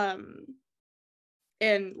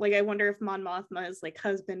 And like I wonder if Mon Mothma's like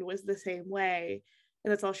husband was the same way,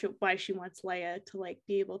 and that's also why she wants Leia to like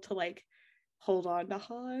be able to like hold on to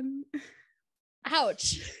Han.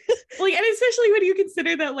 Ouch. Like, and especially when you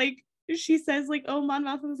consider that like she says like, oh, Mon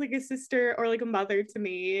Mothma was like a sister or like a mother to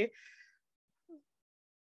me.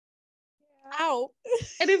 Ow.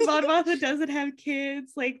 And if Mon Mothma doesn't have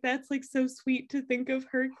kids, like that's like so sweet to think of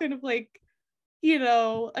her kind of like, you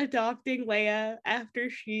know, adopting Leia after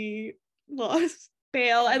she lost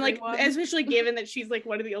Bale, and like especially given that she's like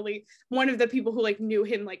one of the people who like knew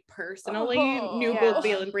him like personally, knew both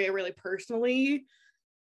Bale and Breha really personally.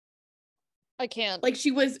 I can't. Like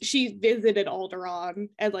she visited Alderaan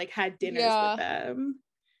and like had dinners with them.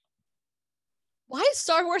 Why is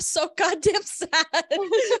Star Wars so goddamn sad?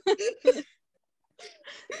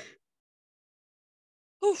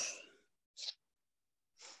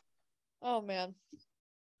 Oh man.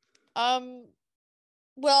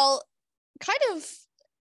 Well, kind of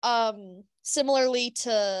similarly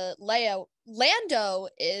to Leia, Lando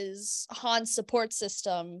is Han's support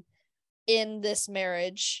system in this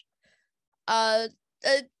marriage. Does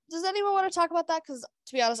anyone want to talk about that? Because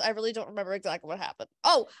to be honest, I really don't remember exactly what happened.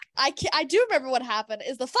 Oh, I do remember what happened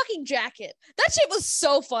is the fucking jacket. That shit was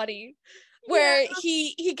so funny. Where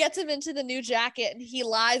he gets him into the new jacket and he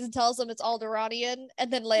lies and tells him it's Alderaanian,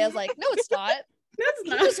 and then Leia's like, no, it's not. That's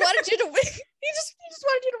not. He just wanted you to wear. He just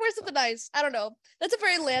wanted you to wear something nice. I don't know. That's a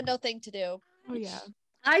very Lando thing to do. Oh yeah.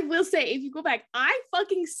 I will say, if you go back, I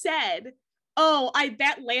fucking said, oh, I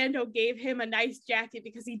bet Lando gave him a nice jacket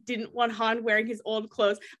because he didn't want Han wearing his old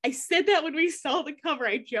clothes. I said that when we saw the cover.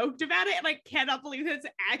 I joked about it, and I cannot believe that's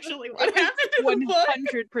actually what happened in the book.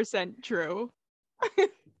 100% true.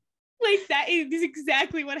 Like, that is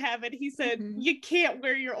exactly what happened. He said, you can't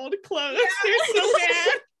wear your old clothes. They're so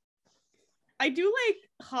bad. I do like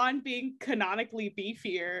Han being canonically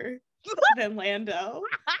beefier than Lando.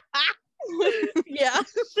 Yeah.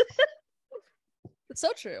 It's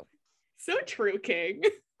so true. So true, King.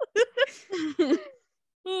 Beefy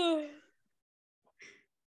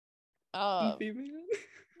man.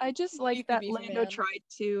 I just like that Lando tried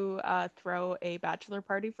to throw a bachelor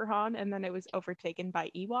party for Han, and then it was overtaken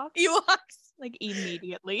by Ewoks. Like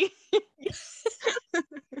immediately.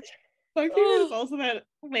 My favorite is also that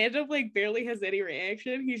Lando like barely has any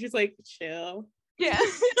reaction. He's just like chill. Yeah.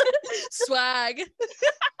 Swag.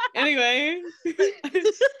 Anyway, what a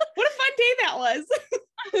fun day that was.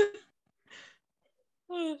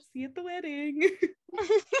 See you at the wedding.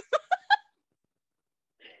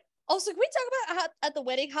 Also, can we talk about how at the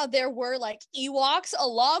wedding how there were like Ewoks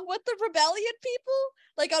along with the rebellion people?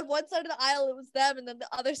 Like on one side of the aisle it was them, and then the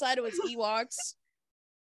other side it was Ewoks.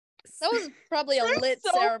 That was probably a lit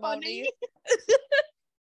so ceremony.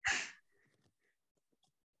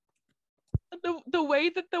 The way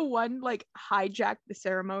that the one like hijacked the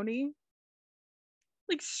ceremony,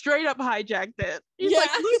 like straight up hijacked it. He's like,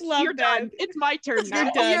 you're done. It's my turn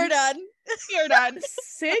now. You're done. You're done.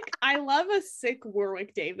 Sick. I love a sick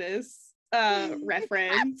Warwick Davis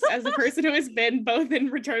reference as a person who has been both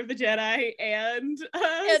in Return of the Jedi and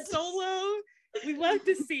Solo. We love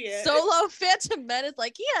to see it. Solo Phantom Menace,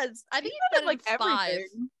 like he has. I think he's been like everything. 5.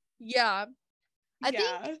 Yeah, I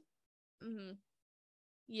think.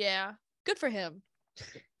 Yeah, good for him.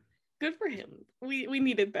 Good for him. We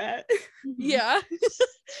needed that. Yeah.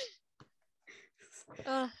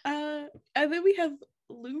 And then we have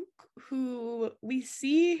Luke, who we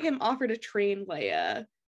see him offer to train Leia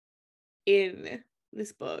in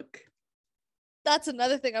this book. That's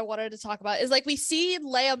another thing I wanted to talk about is like we see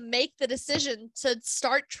Leia make the decision to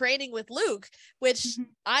start training with Luke, which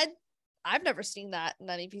I've never seen that in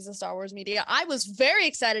any piece of Star Wars media. I was very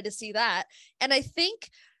excited to see that. And I think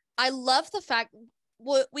I love the fact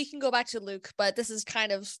we can go back to Luke, but this is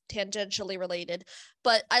kind of tangentially related.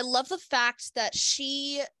 But I love the fact that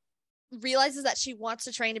she realizes that she wants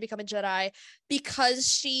to train to become a Jedi because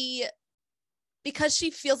she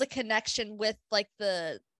feels a connection with like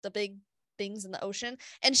the big things in the ocean,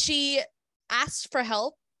 and she asked for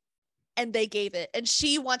help and they gave it, and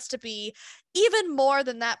she wants to be even more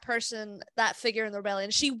than that person, that figure in the rebellion.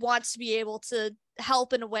 She wants to be able to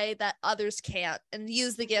help in a way that others can't and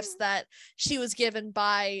use the gifts that she was given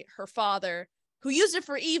by her father, who used it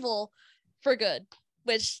for evil for good.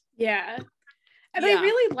 which yeah. And I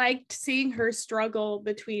really liked seeing her struggle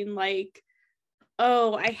between like,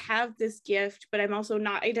 oh, I have this gift, but I'm also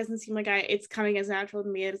not, it doesn't seem like it's coming as natural to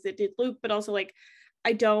me as it did Luke, but also like,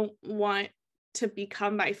 I don't want to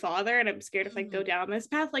become my father, and I'm scared if I go down this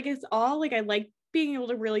path. Like, it's all like, I like being able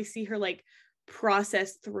to really see her like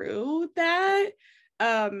process through that.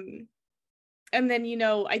 And then, you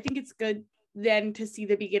know, I think it's good then to see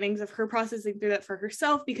the beginnings of her processing through that for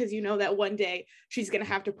herself, because you know that one day she's going to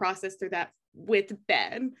have to process through that with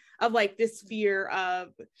Ben, of like this fear of,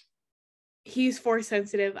 he's force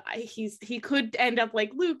sensitive, he could end up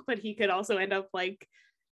like Luke, but he could also end up like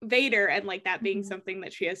Vader, and like that being something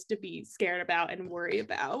that she has to be scared about and worry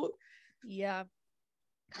about. Yeah.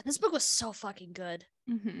 God, this book was so fucking good.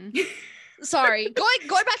 Sorry,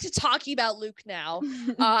 going back to talking about Luke now.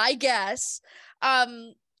 I guess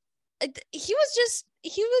he was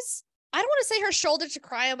I don't want to say her shoulder to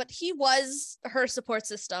cry on, but he was her support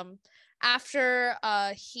system after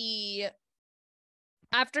he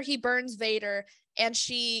burns Vader, and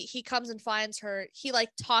he comes and finds her. He like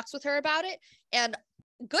talks with her about it, and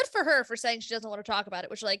good for her for saying she doesn't want to talk about it,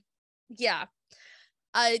 which like, yeah.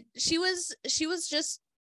 He was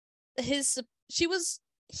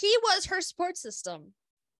her support system.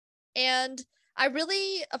 And I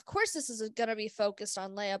really, of course this is going to be focused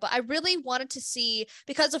on Leia, but I really wanted to see,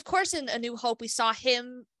 because of course in A New Hope we saw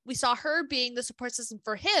her being the support system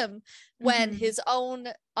for him when his own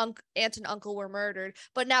aunt and uncle were murdered,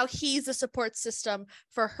 but now he's the support system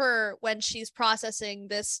for her when she's processing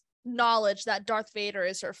this knowledge that Darth Vader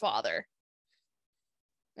is her father.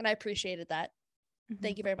 And I appreciated that.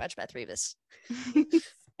 Thank you very much, Beth Rivas.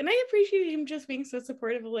 And I appreciate him just being so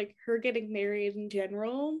supportive of like her getting married in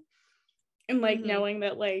general, and like knowing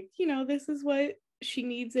that like, you know, this is what she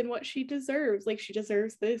needs and what she deserves. Like, she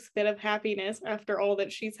deserves this bit of happiness after all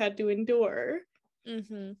that she's had to endure.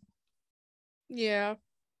 Yeah.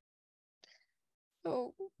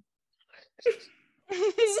 Oh.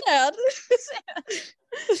 Sad.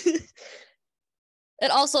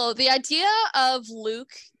 And also the idea of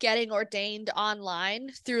Luke getting ordained online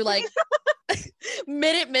through like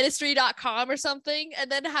minuteministry.com or something,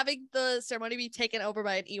 and then having the ceremony be taken over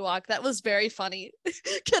by an Ewok, that was very funny.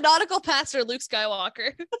 Canonical pastor Luke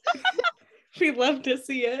Skywalker. We'd love to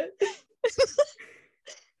see it.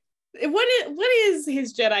 What is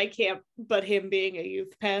his Jedi camp but him being a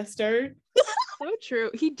youth pastor? So true.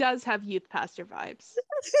 He does have youth pastor vibes.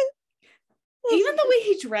 Even the way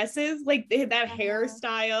he dresses, like that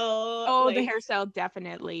hairstyle. Oh, like, the hairstyle,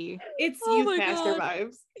 definitely. It's youth pastor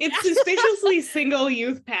vibes. It's suspiciously single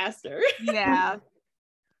youth pastor. Yeah.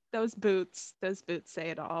 Those boots say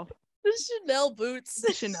it all. The Chanel boots.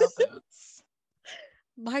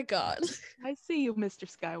 My God. I see you, Mr.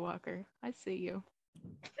 Skywalker. I see you.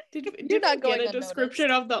 Did you not get a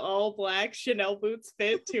description of the all black Chanel boots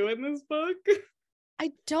fit too in this book?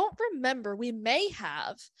 I don't remember. We may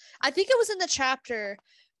have. I think it was in the chapter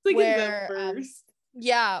like where, in the first.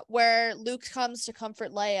 Where Luke comes to comfort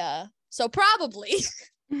Leia. So probably.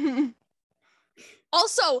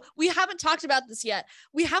 Also, we haven't talked about this yet.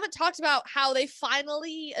 We haven't talked about how they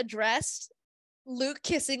finally addressed Luke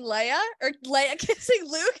kissing Leia, or Leia kissing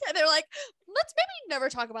Luke, and they're like, let's maybe never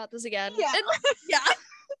talk about this again. Yeah. And, yeah.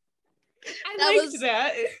 I liked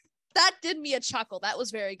that. That did me a chuckle. That was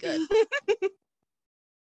very good.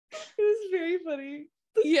 It was very funny.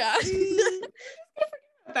 Yeah.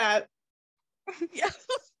 That. Yeah.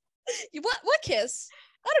 What kiss?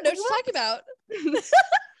 I don't know what you're talking about.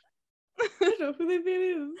 I don't know who that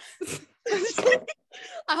man is.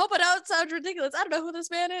 I hope I don't sound ridiculous. I don't know who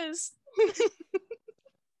this man is.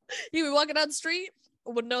 You be walking down the street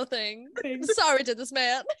with no thing. Sorry to this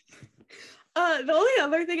man. The only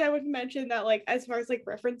other thing I would mention that, like, as far as like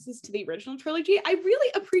references to the original trilogy, I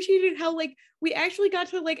really appreciated how like we actually got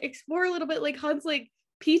to like explore a little bit like Han's like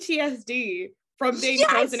PTSD from being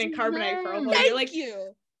frozen in carbonite for a whole year. Like,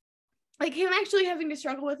 like him actually having to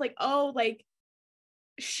struggle with like, oh, like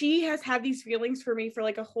she has had these feelings for me for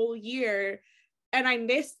like a whole year, and I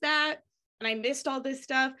missed that, and I missed all this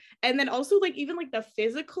stuff. And then also like even like the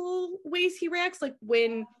physical ways he reacts, like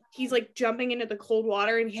when he's like jumping into the cold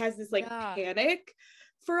water and he has this like panic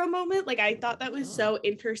for a moment. Like, I thought that was so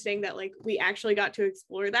interesting that like we actually got to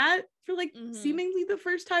explore that for like seemingly the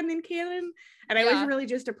first time in canon. And I always really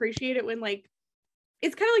just appreciate it when like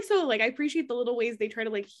it's kind of like, so like I appreciate the little ways they try to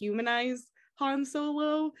like humanize Han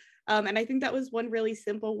Solo. And I think that was one really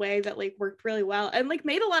simple way that like worked really well and like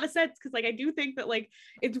made a lot of sense, because like I do think that like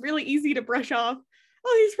it's really easy to brush off,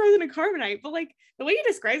 oh, he's frozen in carbonite, but like the way he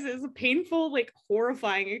describes it is a painful, like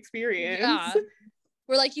horrifying experience. Yeah.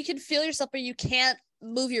 Where like you can feel yourself but you can't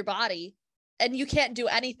move your body, and you can't do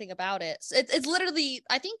anything about it. So it's literally,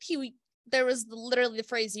 I think there was literally the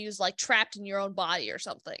phrase used, like, trapped in your own body or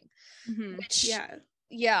something. Which,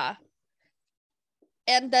 yeah.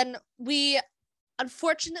 And then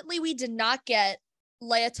unfortunately, we did not get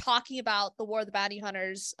Leia talking about the War of the Bounty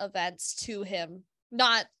Hunters events to him,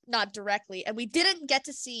 not directly, and we didn't get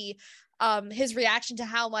to see his reaction to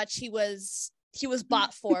how much he was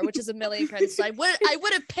bought for, which is 1 million credits. So I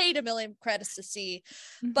would have paid 1 million credits to see,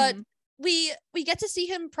 but we get to see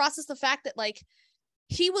him process the fact that, like,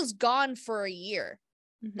 he was gone for a year.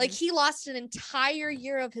 Like, he lost an entire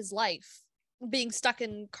year of his life being stuck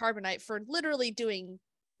in carbonite for literally doing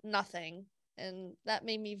nothing, and that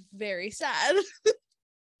made me very sad.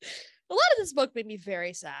 A lot of this book made me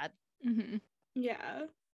very sad.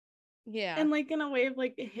 Yeah, and, like, in a way of,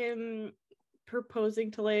 like, him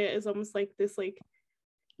proposing to Leia is almost like this, like,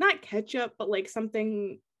 not catch up, but, like,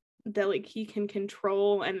 something that, like, he can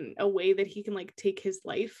control, and a way that he can, like, take his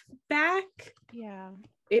life back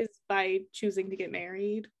is by choosing to get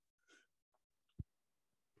married.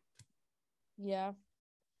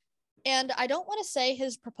 And I don't want to say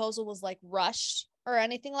his proposal was, like, rushed or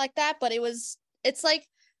anything like that, but it was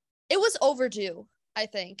overdue, I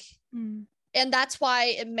think. And that's why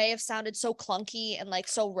it may have sounded so clunky and, like,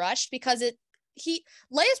 so rushed, because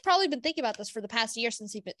Leia's probably been thinking about this for the past year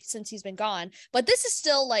since he's been gone, but this is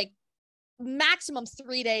still, like, maximum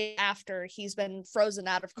 3 days after he's been frozen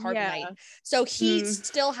out of carbonite. So he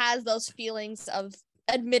still has those feelings of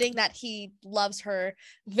admitting that he loves her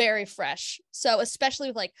very fresh. So especially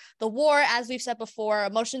with, like, the war, as we've said before,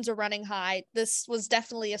 emotions are running high. This was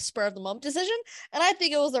definitely a spur of the moment decision, and I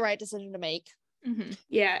think it was the right decision to make.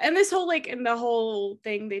 Yeah, and this whole, like, in the whole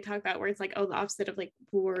thing they talk about where it's like, oh, the opposite of, like,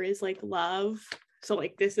 war is, like, love. So,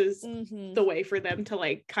 like, this is the way for them to,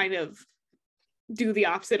 like, kind of do the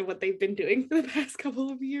opposite of what they've been doing for the past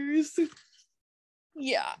couple of years.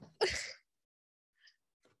 Yeah.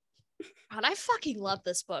 God, I fucking love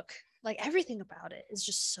this book. Like, everything about it is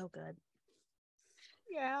just so good.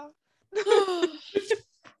 Yeah.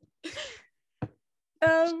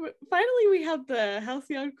 Finally we have the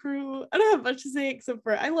Halcyon crew. I don't have much to say except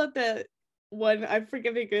for I love that one, I'm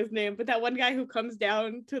forgetting his name, but that one guy who comes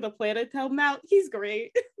down to the planet to help him out, he's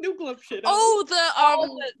great. No glove shit.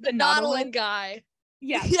 The Nautilin guy.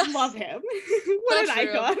 Yeah, love him. What an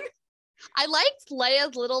icon. I liked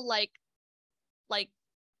Leia's little like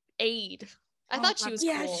aide. I thought she was cool.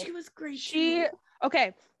 Yeah, she was great.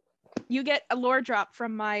 Okay. You get a lore drop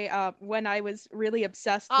from my when I was really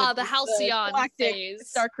obsessed with the Halcyon phase.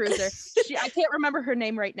 Star Cruiser. I can't remember her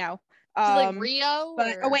name right now. Like Rio?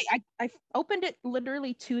 But oh wait, I opened it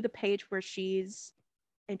literally to the page where she's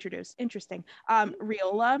introduced. Interesting.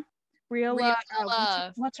 Riola.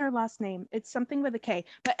 What's her last name? It's something with a K.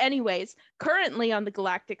 But anyways, currently on the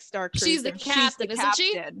Galactic Star Cruiser, she's the captain, isn't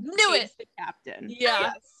she? Knew it. The captain.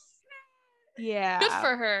 Yeah. Yeah. Good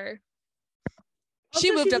for her. Also,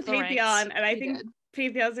 she moved up the Pantheon, ranks. And I think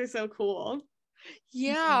Pantheons are so cool.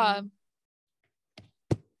 Yeah.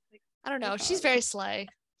 I don't know. She's very slay.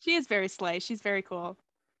 She is very slay. She's very cool.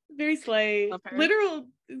 Very slay. Literal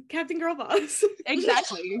Captain Girl Boss.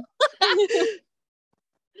 Exactly.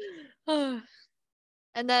 And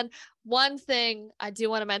then one thing I do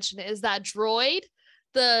want to mention is that droid,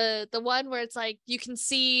 the one where it's like you can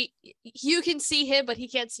see him but he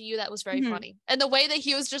can't see you. That was very funny. And the way that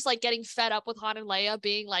he was just like getting fed up with Han and Leia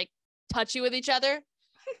being like touchy with each other.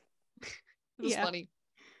 It was funny.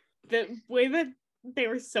 The way that they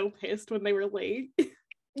were so pissed when they were late.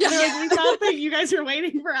 Yeah, like, we thought that you guys were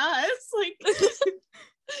waiting for us. Like,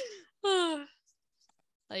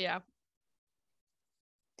 yeah.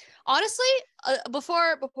 Honestly,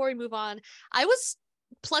 before we move on, I was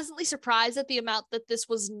pleasantly surprised at the amount that this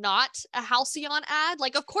was not a Halcyon ad.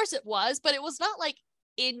 Like, of course it was, but it was not like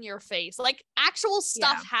in your face. Like, actual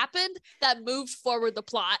stuff happened that moved forward the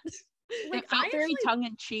plot. Like, it felt very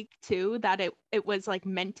tongue-in-cheek too, that it was like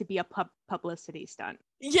meant to be a publicity stunt.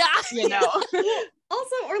 Yeah, you know.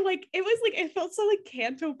 Also, or like it was like it felt so like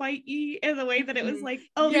Canto Bite-y in the way that it was like,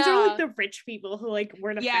 oh, these are like the rich people who like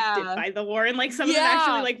weren't affected by the war, and like some of them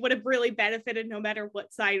actually like would have really benefited no matter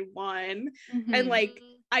what side won. And like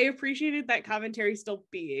I appreciated that commentary still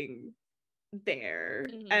being there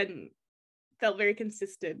and felt very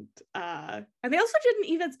consistent. And they also didn't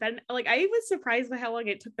even spend, like, I was surprised by how long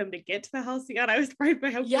it took them to get to the Halcyon. I was surprised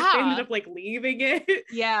by how quick they ended up like leaving it.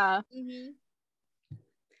 Yeah.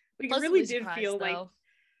 Like, it really did feel like,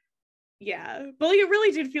 but like it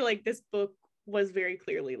really did feel like this book was very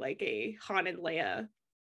clearly like a Han and Leia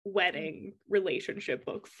wedding relationship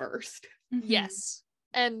book first. Yes,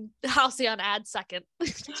 and Halcyon ad second.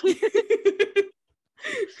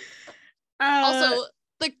 Also,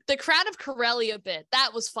 the Crown of Corellia bit,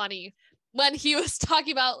 that was funny. When he was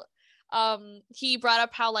talking about, he brought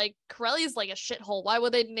up how, like, Corellia is like a shithole. Why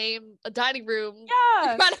would they name a dining room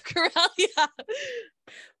the Crown of Corellia?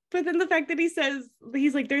 But then the fact that he says,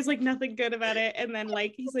 he's like, there's like nothing good about it. And then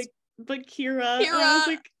like, he's like, but Kira. And I was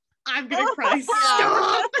like, I'm gonna cry.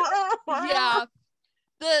 Stop. Yeah.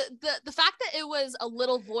 The fact that it was a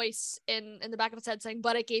little voice in the back of his head saying,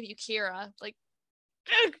 but it gave you Kira. Like,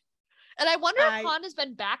 ugh. And I wonder if Han has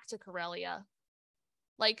been back to Corellia.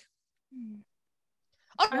 Like,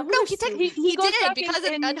 oh no, he did because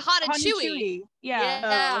of Han and Chewie.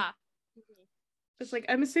 Yeah. It's like,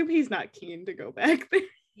 I'm assuming he's not keen to go back there.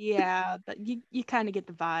 Yeah, but you kind of get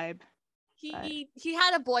the vibe. He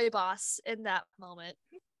had a boy boss in that moment.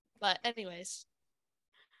 But anyways,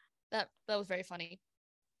 that was very funny.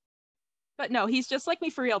 But no, he's just like me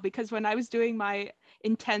for real, because when I was doing my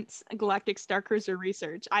intense Galactic Star Cruiser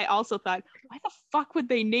research, I also thought, why the fuck would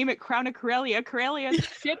they name it Crown of Corellia? Corellia's a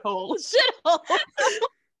shithole.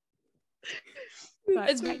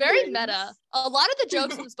 It's very meta. A lot of the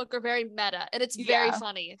jokes in this book are very meta, and it's very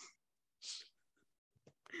funny.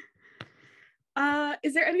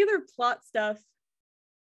 Is there any other plot stuff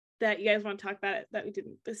that you guys want to talk about that we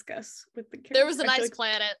didn't discuss with the characters? There was a nice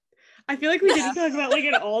planet. I feel like we didn't talk about like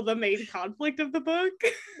in all the main conflict of the book.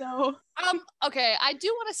 No. Okay, I do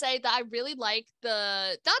want to say that I really like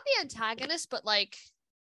not the antagonist, but like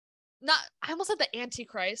I almost said the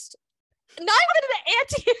Antichrist. Not even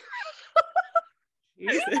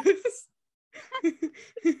the Jesus.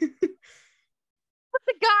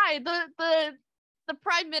 The guy, the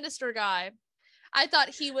prime minister guy. I thought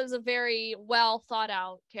he was a very well thought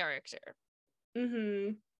out character.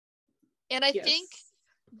 Mm-hmm. And I think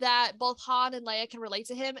that both Han and Leia can relate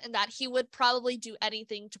to him, and that he would probably do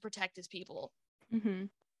anything to protect his people. Mm-hmm.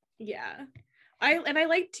 Yeah. I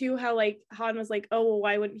like too how like Han was like, oh, well,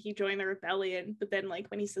 why wouldn't he join the rebellion? But then like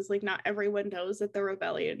when he says like not everyone knows that the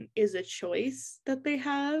rebellion is a choice that they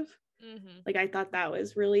have. Mm-hmm. Like I thought that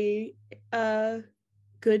was really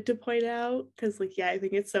good to point out, because like I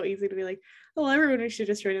think it's so easy to be like, oh, everyone should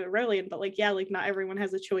just join the rebellion, but like like not everyone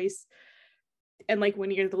has a choice. And like when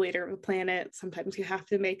you're the leader of a planet, sometimes you have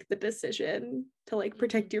to make the decision to like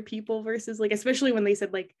protect your people versus like, especially when they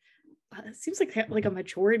said like it seems like a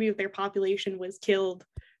majority of their population was killed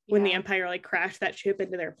when the Empire like crashed that ship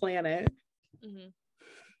into their planet. Mm-hmm.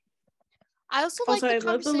 I also like the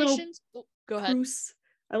conversations. Go ahead. Prus.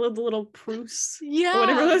 I love the little Prus. Yeah. Or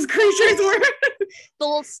whatever those creatures were. The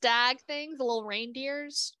little stag things, the little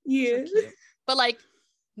reindeers. Yeah. So but like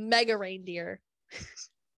mega reindeer.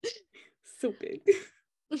 So big.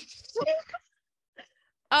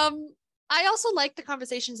 I also like the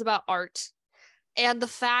conversations about art, and the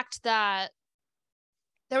fact that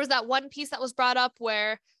there was that one piece that was brought up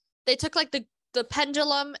where they took like the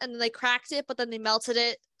pendulum and then they cracked it, but then they melted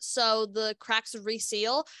it so the cracks would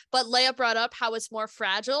reseal. But Leia brought up how it's more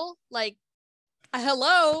fragile. Like,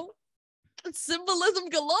 hello, symbolism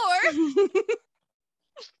galore. I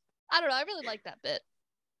don't know. I really liked that bit.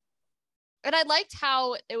 And I liked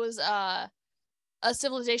how it was a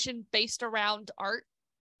civilization based around art,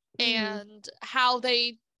 and how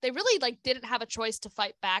they really like didn't have a choice to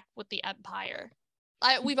fight back with the Empire.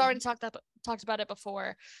 We've already talked about it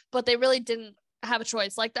before, but they really didn't have a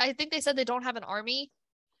choice. Like I think they said they don't have an army.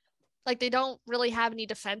 Like they don't really have any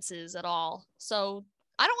defenses at all. So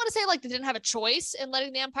I don't want to say like they didn't have a choice in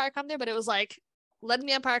letting the Empire come there, but it was like letting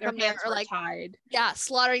the Empire come there, or like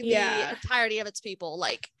slaughtering the entirety of its people.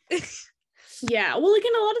 Like yeah, well, like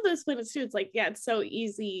in a lot of those planets too, it's like it's so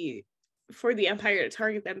easy for the Empire to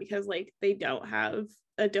target them because like they don't have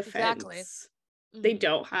a defense. Exactly. They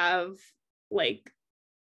don't have like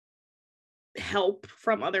help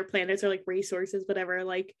from other planets or like resources, whatever,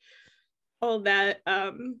 like all that.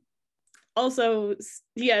 Also,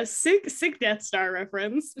 sick Death Star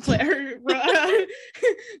reference. The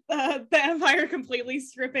Empire completely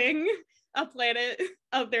stripping a planet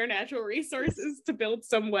of their natural resources to build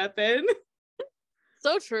some weapon.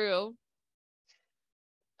 So true.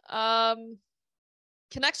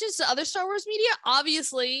 Connections to other Star Wars media,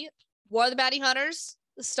 obviously War of the Bounty Hunters,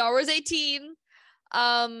 Star Wars 18,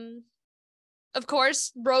 of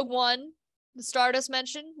course Rogue One, the Stardust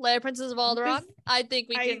mention, Leia Princess of Alderaan. I think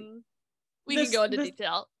we can go into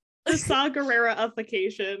detail. The Saw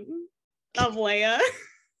Gerrera-ification of Leia.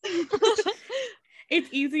 It's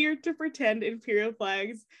easier to pretend Imperial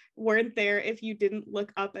flags weren't there if you didn't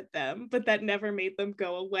look up at them, but that never made them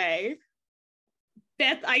go away.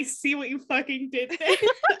 Beth, I see what you fucking did there.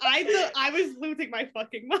 I was losing my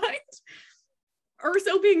fucking mind.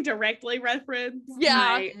 Urso being directly referenced.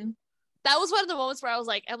 Yeah. That was one of the moments where I was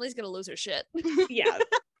like, Emily's gonna lose her shit. Yeah.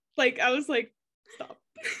 Like, I was like, stop.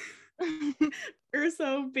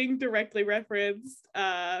 Urso being directly referenced.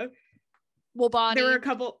 Wobani. There were a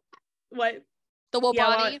couple. What? The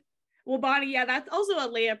Wobani. Yeah, Wobani, yeah, that's also a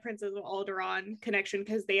Leia Princess of Alderaan connection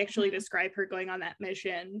because they actually describe her going on that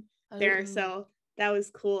mission there. So that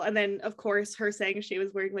was cool. And then, of course, her saying she was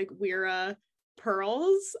wearing like Wira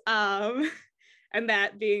pearls. And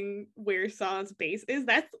that being where Saw's base is.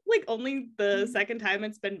 That's like only the second time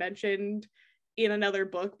it's been mentioned in another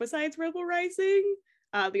book besides Rebel Rising.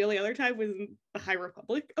 The only other time was in the High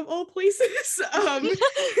Republic of all places.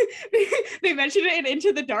 They mentioned it in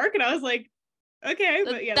Into the Dark, and I was like, okay,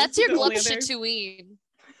 but yeah, that's your Glupshitueen.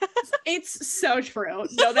 It's so true.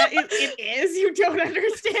 No, that it is. You don't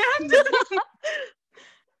understand.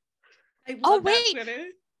 Oh wait,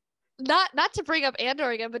 not to bring up Andor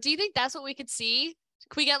again, but do you think that's what we could see?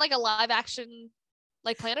 Could we get like a live action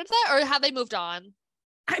like Planet of that, or have they moved on?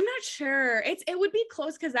 I'm not sure. It would be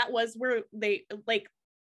close because that was where they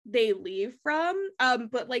leave from.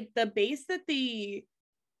 But like the base that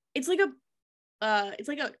it's like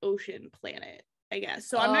an ocean planet, I guess.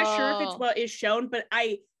 So I'm not sure if it's what is shown, but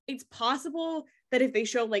it's possible that if they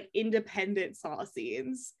show like independent Saw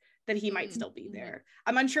scenes, that he might still be there.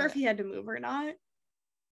 I'm unsure if he had to move or not.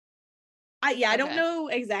 I don't know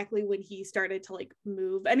exactly when he started to like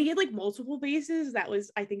move, and he had like multiple bases. That was,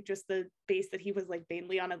 I think, just the base that he was like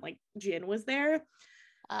mainly on, and like Jin was there.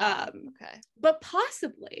 But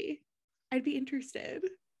possibly, I'd be interested.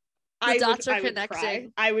 The dots are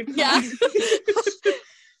connecting. I would cry. Yeah.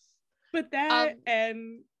 But that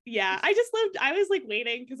and yeah, I was like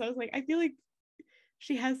waiting because I was like, I feel like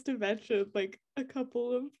she has to mention like a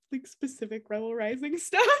couple of like specific Rebel Rising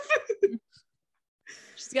stuff.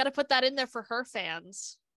 She's got to put that in there for her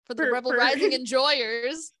fans, for the Rebel Rising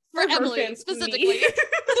enjoyers, for Emily specifically.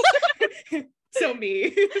 So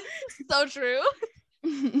me. So true.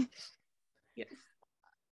 Yes.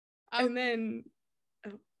 And then,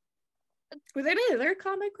 were there any other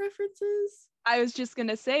comic references? I was just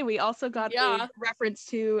gonna say we also got a reference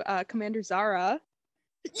to Commander Zara.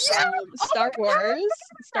 Star Wars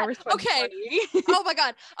 2020. Okay. Oh my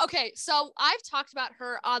god. Okay, so I've talked about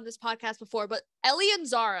her on this podcast before, but Ellie and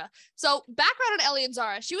Zara. So background on Ellie and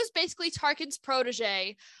Zara. She was basically Tarkin's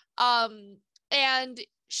protege, and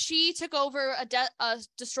she took over a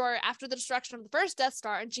destroyer after the destruction of the first Death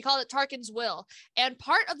Star, and she called it Tarkin's Will. And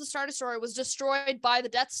part of the Star Destroyer was destroyed by the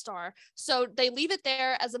Death Star, so they leave it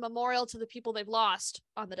there as a memorial to the people they've lost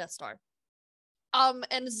on the Death Star.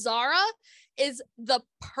 And Zara is the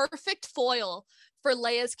perfect foil for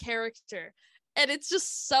Leia's character, and it's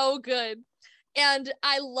just so good. And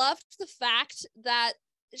I loved the fact that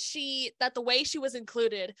the way she was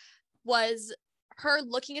included was her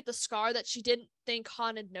looking at the scar that she didn't think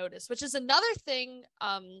Han had noticed, which is another thing,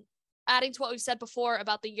 adding to what we've said before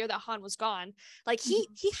about the year that Han was gone. Like he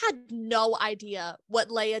had no idea what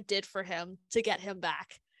Leia did for him to get him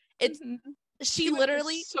back. She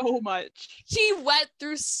literally she went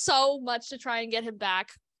through so much to try and get him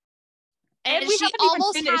back, and we she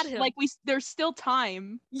almost even finished. Had him. Like there's still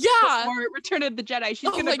time. Yeah, before Return of the Jedi.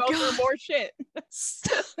 She's gonna go through more shit.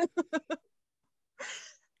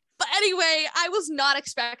 But anyway, I was not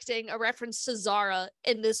expecting a reference to Zara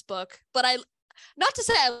in this book, but not to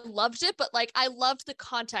say I loved it, but like I loved the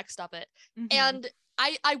context of it. And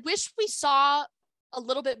I wish we saw a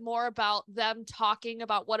little bit more about them talking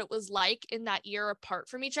about what it was like in that year apart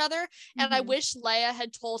from each other. And I wish Leia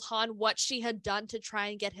had told Han what she had done to try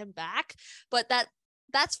and get him back. But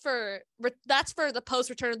that's for the post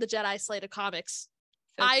Return of the Jedi slate of comics.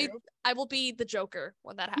 So I will be the Joker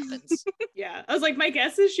when that happens. Yeah. I was like, my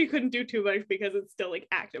guess is she couldn't do too much because it's still like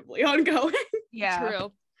actively ongoing. Yeah.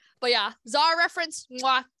 True. But yeah, Zara reference,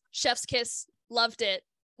 mwah, chef's kiss, loved it.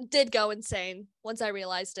 Did go insane once I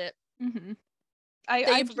realized it.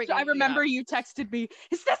 I remember you texted me,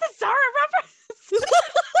 is this a Zara reference?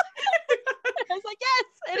 I was like, yes,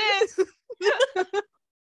 it is.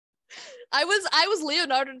 I was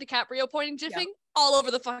Leonardo DiCaprio pointing jiffing all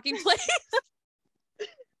over the fucking place.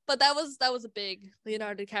 But that was a big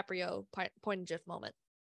Leonardo DiCaprio point and jiff moment.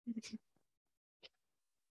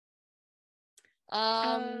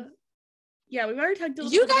 Yeah, we've already talked a little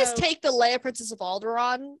bit. You guys about... take the Leia Princess of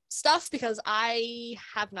Alderaan stuff because I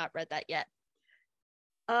have not read that yet.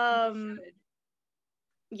 Yeah,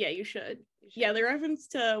 you should. Yeah, the reference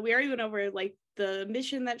to, we already went over like the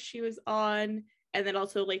mission that she was on, and then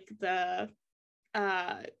also like the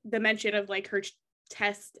mention of like her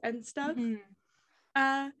test and stuff.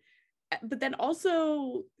 But then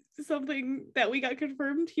also something that we got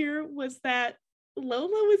confirmed here was that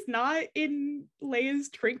Lola was not in Leia's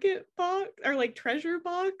trinket box or like treasure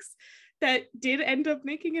box that did end up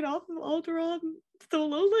making it off of Alderaan. So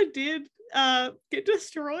Lola did get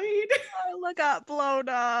destroyed. Lola got blown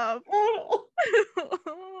up. Oh.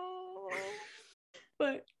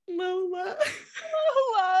 But Lola.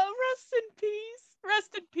 Lola, rest in peace.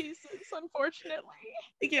 Rest in pieces, unfortunately.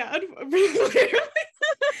 Yeah, unfortunately.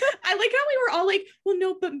 I like how we were all like, well,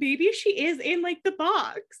 no, but maybe she is in like the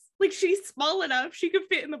box. Like she's small enough, she could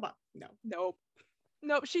fit in the box. No.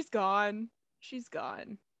 Nope, she's gone. She's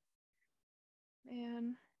gone.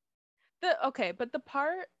 Man. But the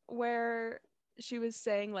part where she was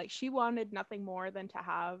saying like she wanted nothing more than to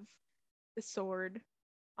have the sword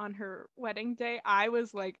on her wedding day, I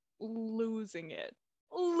was like losing it.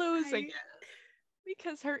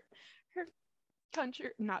 Because her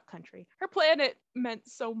her planet meant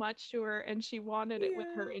so much to her, and she wanted it with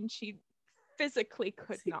her, and she physically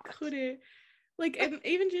couldn't. Like, and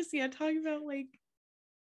even just talking about like,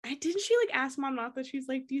 didn't she like ask Mom Not that she's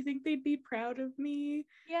like, do you think they'd be proud of me?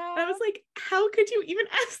 Yeah. And I was like, how could you even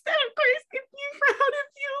ask that? Of course they'd be proud of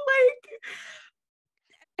you. Like,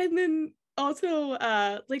 and then also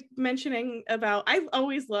like mentioning about, I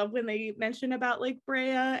always love when they mention about like Brea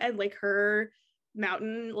and like her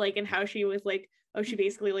mountain, like, and how she was like, oh, she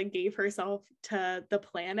basically like gave herself to the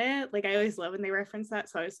planet. Like I always love when they reference that,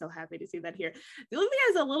 so I was so happy to see that here. The only thing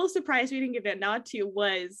I was a little surprised we didn't give a nod to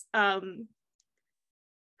was her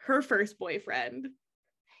first boyfriend.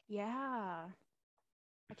 Yeah,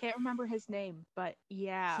 I can't remember his name, but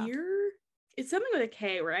yeah, Here, it's something with a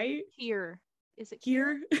K, right? Here. Is it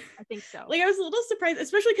Here? I think so. Like I was a little surprised,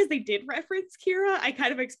 especially because they did reference Kira. I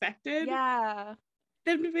kind of expected them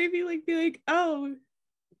to maybe like be like, oh,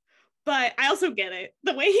 but I also get it.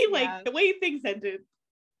 The way he like the way things ended.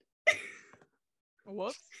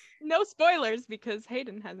 Whoops. No spoilers because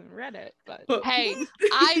Hayden hasn't read it, but hey,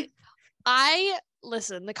 I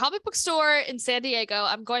listen, the comic book store in San Diego,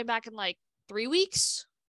 I'm going back in like 3 weeks,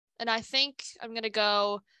 and I think I'm gonna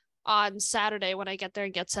go on Saturday when I get there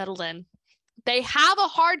and get settled in. They have a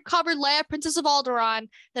hardcover Leia Princess of Alderaan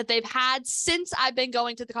that they've had since I've been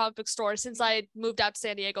going to the comic book store, since I moved out to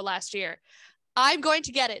San Diego last year. I'm going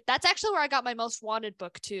to get it. That's actually where I got my Most Wanted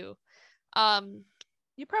book too.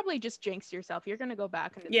 You probably just jinxed yourself. You're gonna go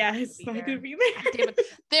back and it's not gonna be there. Damn it.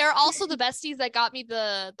 They're also the besties that got me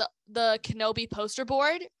the Kenobi poster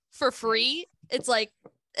board for free. It's like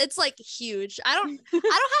huge. I don't have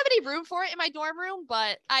any room for it in my dorm room,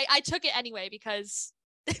 but I took it anyway because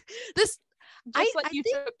this you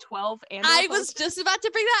took 12 Andor I posters? was just about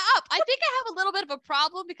to bring that up. I think I have a little bit of a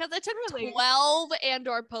problem because I took 12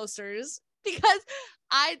 Andor posters because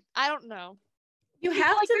I don't know. You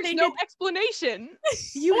have to make no explanation.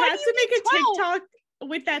 You have to make a 12? TikTok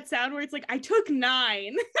with that sound where it's like, I took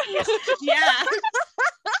 9. Yeah.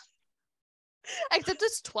 Except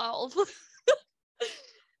it's 12.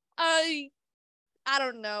 I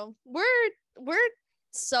don't know. We're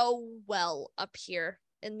so well up here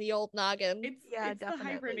in the old noggin. It's definitely. The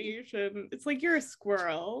hibernation. It's like you're a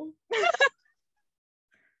squirrel.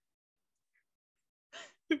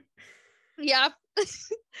 Yeah.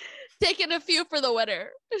 Taking a few for the winner.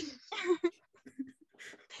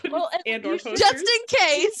 Well, just in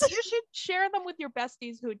case. You should share them with your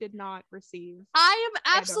besties who did not receive. I am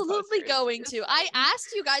absolutely going to. I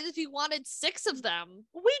asked you guys if you wanted 6 of them.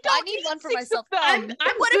 We don't I need one for myself. I'm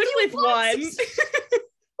good with one.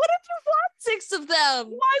 What if you want 6 of them?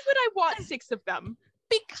 Why would I want 6 of them?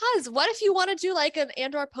 Because what if you want to do like an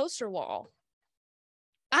Andor poster wall?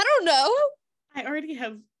 I don't know. I already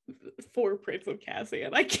have 4 prints of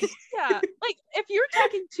Cassian. I can't. Yeah, like if you're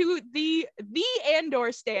talking to the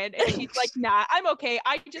Andor stand and she's like, nah, I'm okay.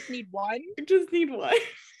 I just need one. I just need one.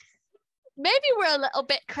 Maybe we're a little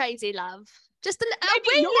bit crazy, love. Just a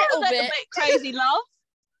Maybe you're a little bit crazy, love.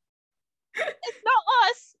 It's not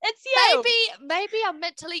us. It's you. Maybe I'm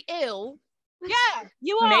mentally ill. Yeah,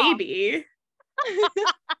 you are. Maybe.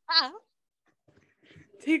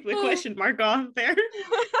 Take the question mark off there.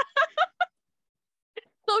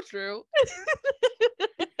 So true.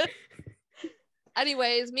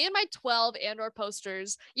 Anyways, me and my 12 Andor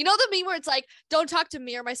posters. You know the meme where it's like, don't talk to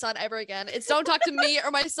me or my son ever again. It's don't talk to me or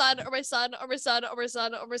my son or my son or my son or my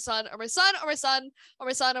son or my son or my son or my son or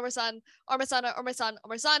my son or my son or my son or my son or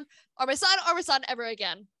my son or my son or my son ever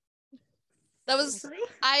again. That was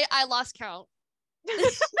I lost count.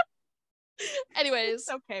 Anyways,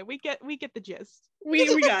 okay, we get the gist.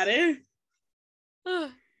 We got it.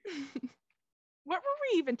 What were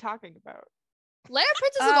we even talking about? Leia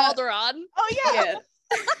Princess of Alderaan. Oh yeah.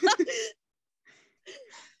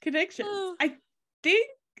 Connections. I think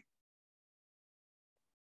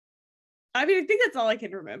I mean, I think that's all I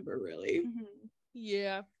can remember, really. Mhm.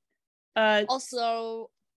 Yeah. Uh, Also,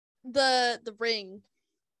 the ring.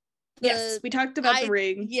 yes, we talked about the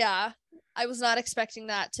ring. Yeah. I was not expecting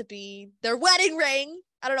that to be their wedding ring.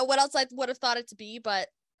 I don't know what else I would have thought it to be, but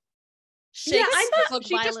Yeah, I thought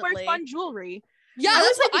she just wears fun jewelry. Yeah,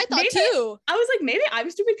 that's what I thought too. I was like, maybe I'm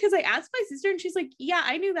stupid because I asked my sister and she's like, yeah,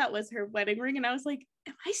 I knew that was her wedding ring. And I was like,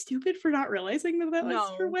 am I stupid for not realizing that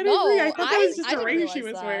was her wedding ring? I thought that was just a ring she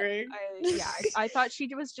was wearing. I thought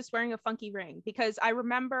she was just wearing a funky ring because I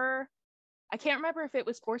can't remember if it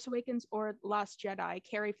was Force Awakens or Last Jedi.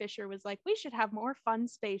 Carrie Fisher was like, we should have more fun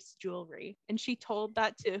space jewelry. And she told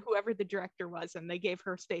that to whoever the director was and they gave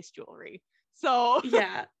her space jewelry. So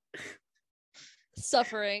yeah.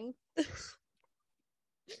 Suffering.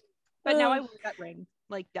 But now I want that ring,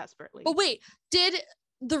 like, desperately. But wait, did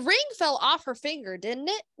the ring fell off her finger, didn't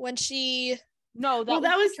it? When she... No, that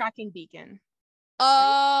was the tracking beacon.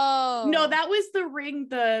 Oh. No, that was the ring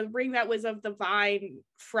that was of the vine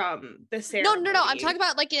from the ceremony. No. I'm talking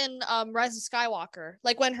about like in Rise of Skywalker.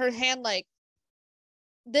 Like when her hand, like,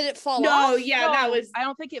 did it fall off? No, yeah, that was... I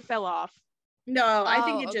don't think it fell off. No, I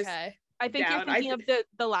think it just... I think you're thinking of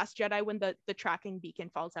the Last Jedi when the tracking beacon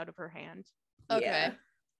falls out of her hand. Okay. Yeah.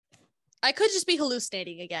 I could just be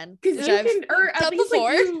hallucinating again. Because you can, or at least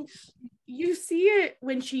before. Like you see it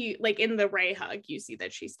when she, like, in the Rey hug, you see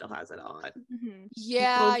that she still has it on. Mm-hmm.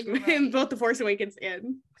 Yeah, in both The Force Awakens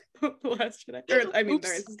and The Last Jedi. Or, I mean,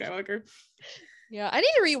 there is Skywalker. Yeah, I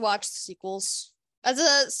need to rewatch the sequels. As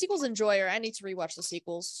a sequels enjoyer, I need to rewatch the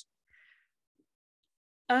sequels.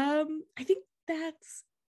 I think that's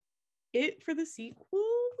it for the sequels.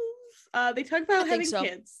 They talk about having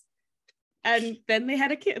kids. And then they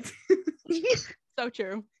had a kid. So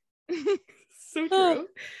true. So true.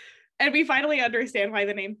 And we finally understand why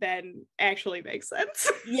the name Ben actually makes sense.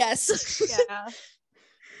 Yes.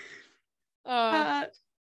 Yeah.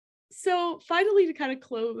 So finally, to kind of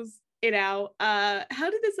close it out, how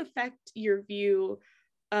did this affect your view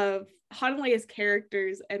of Han and Leia's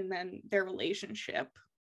characters and then their relationship?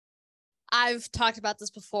 I've talked about this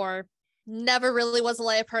before. Never really was a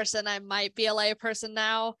Leia person. I might be a Leia person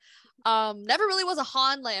now. Never really was a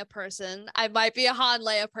Han Leia person. I might be a Han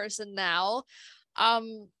Leia person now.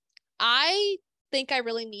 I think I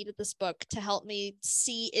really needed this book to help me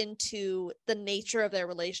see into the nature of their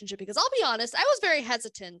relationship, because I'll be honest, I was very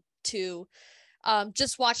hesitant to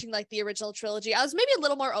just watching like the original trilogy. I was maybe a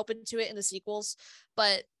little more open to it in the sequels,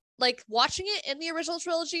 but like watching it in the original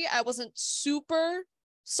trilogy, I wasn't super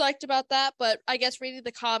psyched about that. But I guess reading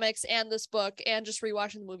the comics and this book and just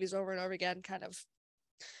rewatching the movies over and over again kind of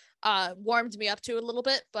warmed me up to it a little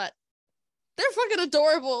bit. But they're fucking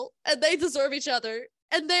adorable and they deserve each other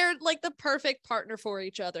and they're like the perfect partner for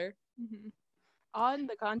each other. Mm-hmm. On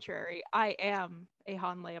the contrary, I am a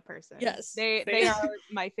Han Leia person. Yes, they are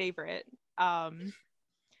my favorite.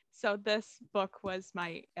 So this book was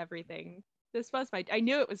my everything. I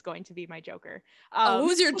knew it was going to be my Joker.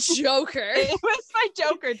 Who's your Joker? It was my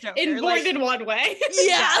Joker. In more than one way.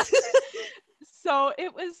 Yeah. So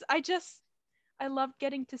it was, I loved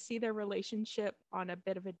getting to see their relationship on a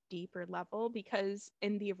bit of a deeper level, because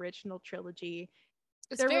in the original trilogy,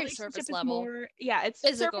 it's very surface level. It's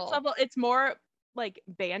physical. Surface level. It's more like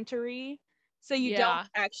bantery. So you don't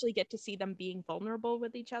actually get to see them being vulnerable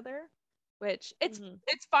with each other, which it's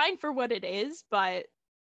fine for what it is, but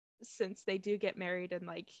since they do get married and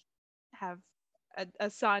like have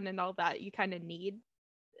a son and all that, you kind of need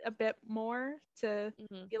a bit more to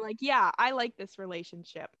be like, yeah, I like this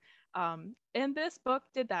relationship. And this book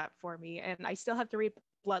did that for me, and I still have to read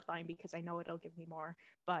Bloodline because I know it'll give me more,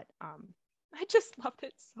 but I just loved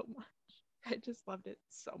it so much.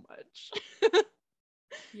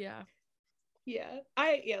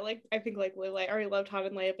 I think like Lily, I already loved Han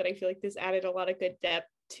and Leia, but I feel like this added a lot of good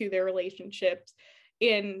depth to their relationships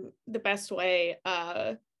in the best way.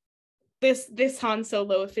 This Han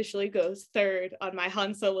Solo officially goes third on my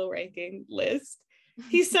Han Solo ranking list.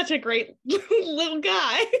 He's such a great little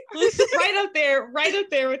guy. right up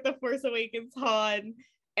there with the Force Awakens Han,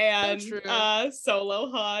 and Solo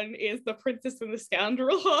Han is the Princess and the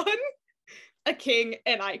Scoundrel Han, a king,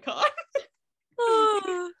 an icon.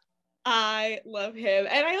 I love him.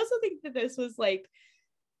 And I also think that this was like,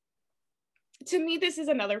 to me, this is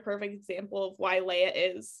another perfect example of why Leia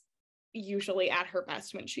is usually at her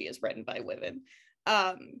best when she is written by women.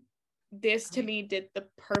 This to me did the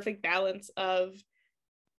perfect balance of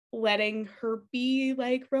letting her be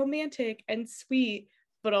like romantic and sweet,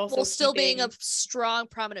 but also still being a strong,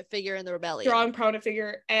 prominent figure in the rebellion.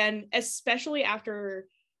 And especially after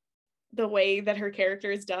the way that her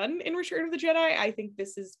character is done in Return of the Jedi, I think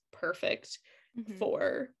this is perfect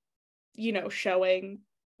for showing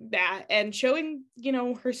that and showing,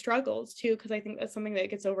 her struggles too, because I think that's something that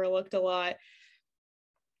gets overlooked a lot.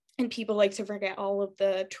 And people like to forget all of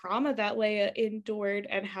the trauma that Leia endured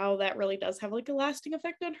and how that really does have like a lasting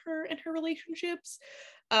effect on her and her relationships.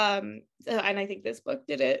 And I think this book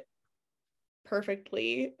did it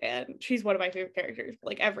perfectly. And she's one of my favorite characters.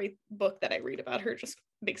 Like every book that I read about her just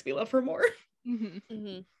makes me love her more. Mm-hmm.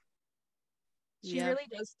 Mm-hmm. She really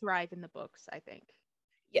does thrive in the books, I think.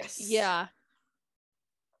 Yes. Yeah.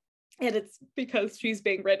 And it's because she's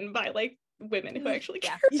being written by like women who actually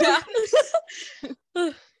care. Yeah.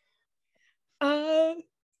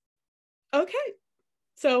 Okay.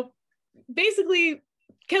 So basically,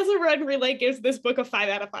 Kessel Run Relay gives this book a 5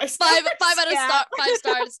 out of 5 stars. 5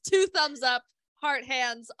 stars, 2 thumbs up, heart,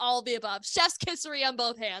 hands, all the above. Chef's kissery on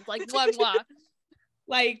both hands, like mwah.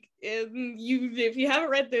 Like if you haven't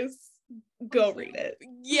read this, go read it.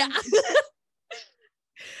 Yeah.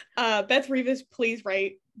 Beth Rivas, please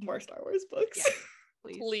write more Star Wars books.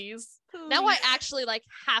 Yeah, please. Now I actually like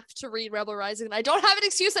have to read Rebel Rising, and I don't have an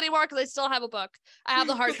excuse anymore because I still have a book. I have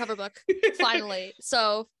the hardcover book finally.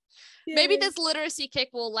 So maybe this literacy kick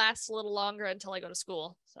will last a little longer until I go to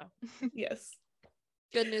school. So yes,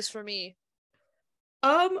 good news for me.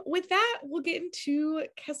 With that, we'll get into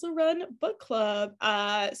Kessel Run Book Club.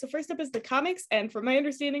 So first up is the comics, and from my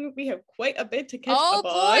understanding, we have quite a bit to catch up on. Oh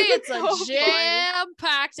boy, it's a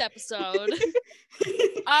jam-packed episode.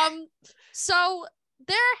 So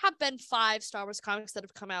there have been 5 Star Wars comics that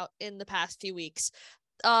have come out in the past few weeks.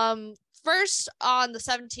 First on the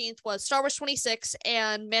 17th was Star Wars 26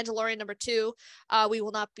 and Mandalorian number 2. We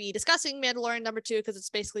will not be discussing Mandalorian number 2 because it's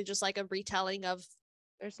basically just like a retelling of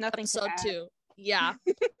there's nothing episode to add. 2. Yeah.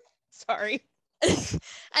 Sorry.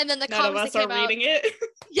 And then the none of us that are came out, reading it.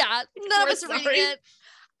 Yeah, none of us are reading sorry. it.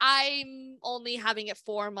 I'm only having it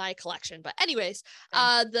for my collection. But anyways,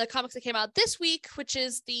 the comics that came out this week, which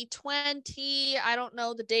is the I don't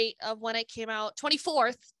know the date of when it came out,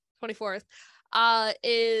 24th,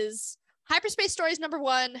 is Hyperspace Stories number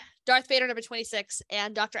 1, Darth Vader number 26,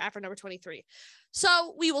 and Dr. Aphra number 23.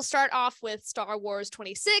 So we will start off with Star Wars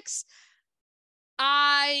 26.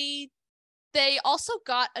 They also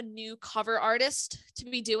got a new cover artist to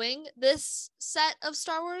be doing this set of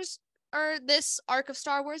Star Wars, or this arc of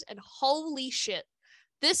Star Wars, and holy shit,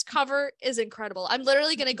 this cover is incredible. I'm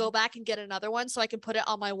literally going to go back and get another one so I can put it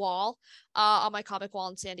on my wall, on my comic wall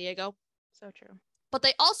in San Diego. So true. But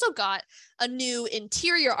they also got a new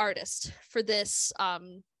interior artist for this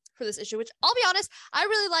issue, which I'll be honest, I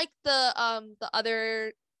really like the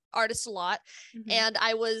other artists a lot. Mm-hmm. And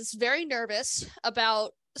I was very nervous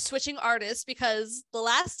about switching artists because the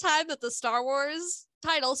last time that the Star Wars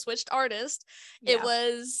title switched artist, it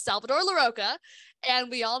was Salvador Larroca, and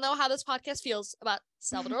we all know how this podcast feels about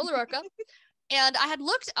Salvador Larroca. And I had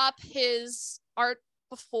looked up his art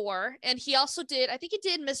before, and he also did, I think he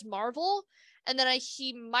did Ms. Marvel, and then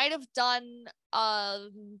he might have done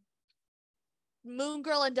Moon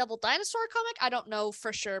Girl and Devil Dinosaur comic. I don't know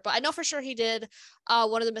for sure, but I know for sure he did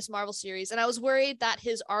one of the Ms. Marvel series, and I was worried that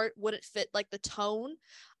his art wouldn't fit like the tone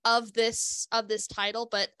of this title,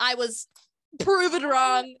 but I was proven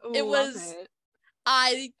wrong. Ooh, it was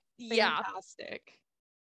fantastic.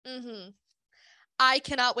 Mm-hmm. I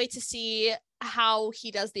cannot wait to see how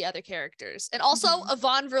he does the other characters. And also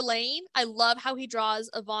Yvonne Verlaine. I love how he draws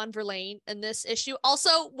Yvonne Verlaine in this issue.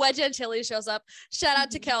 Also, Wedge Antilles shows up. Shout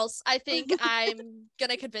out to Kels. I think I'm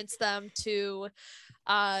gonna convince them to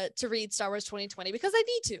read Star Wars 2020 because I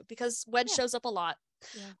need to, because Wedge shows up a lot.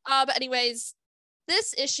 Yeah. But anyways,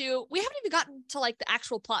 this issue, we haven't even gotten to like the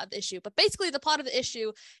actual plot of the issue, but basically the plot of the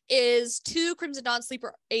issue is 2 Crimson Dawn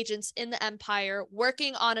sleeper agents in the Empire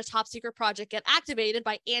working on a top secret project get activated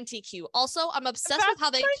by Anti-Q. Also, I'm obsessed with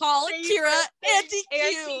how they call Kira Anti-Q.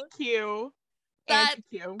 Anti-Q.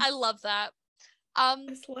 Anti-Q. I love that.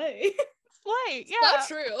 Slay. Slay, yeah.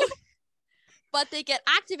 So true. But they get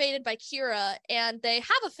activated by Kira, and they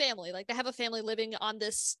have a family. Like, they have a family living on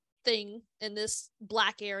this thing in this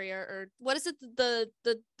black area, or what is it, the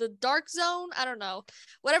dark zone, I don't know,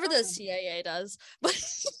 whatever the CIA does, but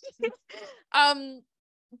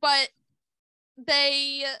but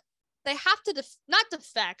they have to not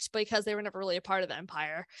defect because they were never really a part of the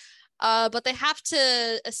Empire, but they have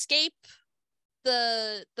to escape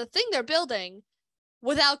the thing they're building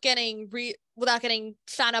without getting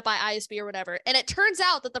found out by ISB or whatever. And it turns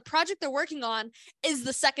out that the project they're working on is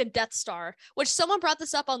the second Death Star, which someone brought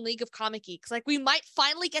this up on League of Comic Geeks. Like, we might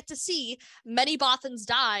finally get to see many Bothans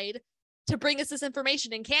died to bring us this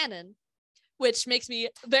information in canon, which makes me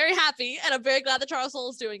very happy. And I'm very glad that Charles Soule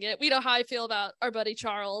is doing it. We know how I feel about our buddy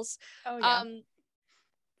Charles. Oh, yeah.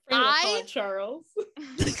 Bring the pod, Charles.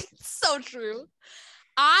 So true.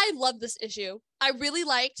 I love this issue. I really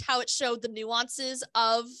liked how it showed the nuances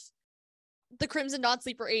of the Crimson Dawn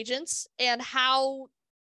sleeper agents and how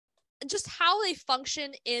they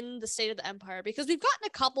function in the state of the Empire, because we've gotten a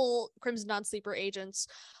couple Crimson Dawn sleeper agents.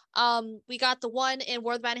 We got the one in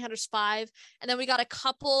War of the Bounty Hunters 5, and then we got a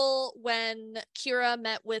couple when Kira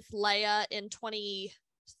met with Leia in 22,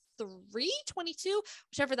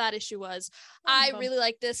 whichever that issue was. I really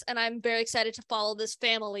like this, and I'm very excited to follow this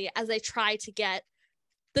family as they try to get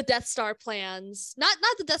the Death Star plans, not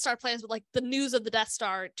the Death Star plans, but like the news of the Death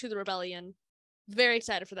Star to the rebellion. Very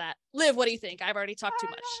excited for that. Liv, what do you think? I've already talked too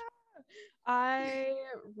much. I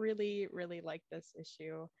really, really like this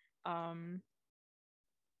issue.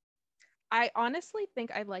 I honestly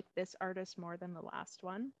think I like this artist more than the last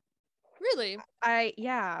one. Really? I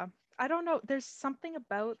don't know. There's something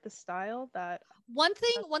about the style that one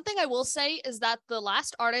thing I will say is that the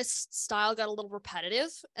last artist's style got a little repetitive,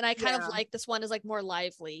 and I kind of like this one is like more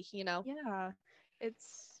lively, you know? Yeah.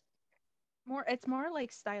 It's more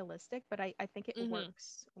like stylistic, but I think it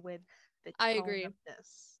works with the tone of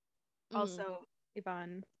this. Also,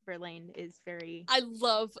 Yvonne Verlaine is very... I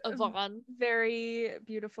love Yvonne. Very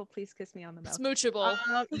beautiful. Please kiss me on the mouth. Smoochable.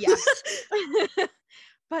 Yeah.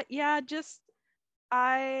 But yeah, just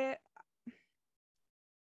I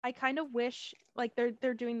kind of wish, like,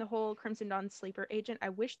 they're doing the whole Crimson Dawn sleeper agent. I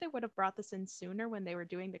wish they would have brought this in sooner when they were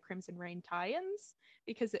doing the Crimson Reign tie-ins,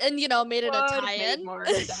 because it made it a tie-in.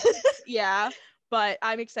 Yeah, but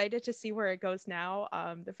I'm excited to see where it goes now.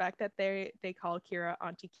 The fact that they call Kira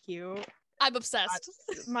Auntie Q, I'm obsessed.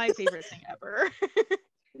 That's my favorite thing ever.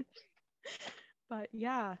 But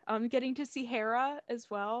yeah, getting to see Hera as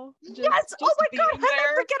well. Yes! Oh my god, how did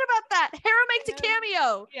I forget about that? Hera makes a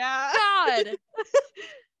cameo! Yeah. God!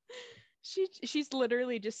 She's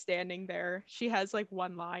literally just standing there. She has like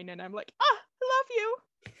one line, and I'm like, love you.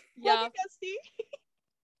 Yeah. Love you, bestie.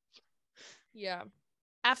 Yeah.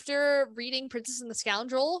 After reading Princess and the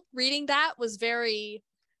Scoundrel, reading that was very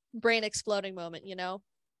brain exploding moment, you know?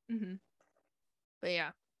 But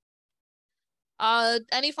yeah.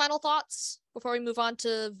 Any final thoughts before we move on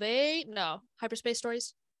to hyperspace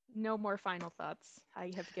stories? No more final thoughts.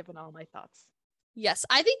 I have given all my thoughts. Yes,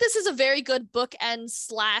 I think this is a very good bookend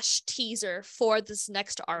 / teaser for this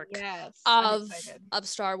next arc of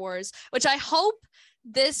Star Wars, which I hope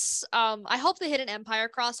this I hope the Hidden Empire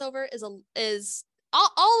crossover is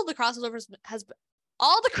all of the crossovers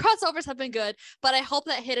have been good, but I hope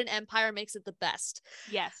that Hidden Empire makes it the best.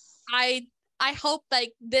 Yes. I hope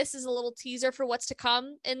like this is a little teaser for what's to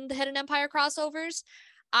come in the Hidden Empire crossovers.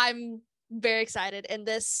 I'm very excited, and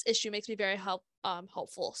this issue makes me very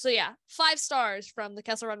hopeful. So yeah, 5 stars from the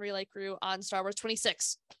Kessel Run Relay crew on Star Wars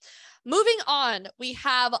 26. Moving on, we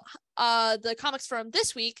have the comics from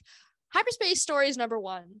this week, Hyperspace Stories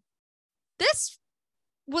 #1. This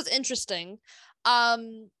was interesting.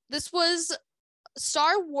 This was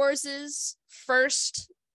Star Wars's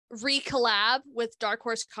first re-collab with Dark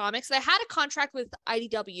Horse Comics. They had a contract with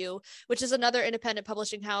IDW, which is another independent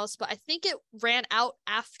publishing house, but I think it ran out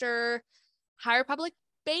after High Republic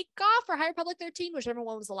Bake Off or High Republic 13, whichever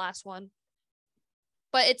one was the last one.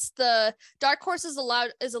 But it's the Dark Horse is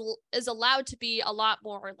allowed to be a lot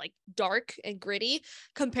more like dark and gritty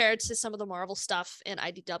compared to some of the Marvel stuff and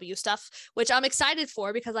IDW stuff, which I'm excited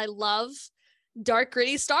for because I love dark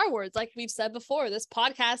gritty Star Wars. Like we've said before, this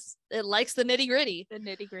podcast, it likes the nitty gritty.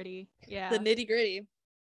 Yeah, the nitty gritty.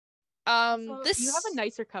 So you have a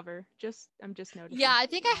nicer cover. I'm just noticing. Yeah, I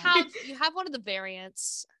think you have one of the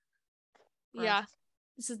variants. Right. Yeah,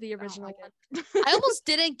 this is the original one. I almost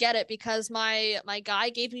didn't get it because my guy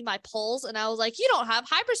gave me my polls, and I was like, you don't have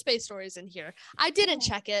hyperspace stories in here. I didn't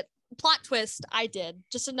check it. Plot twist, I did.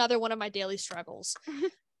 Just another one of my daily struggles.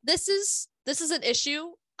 This is an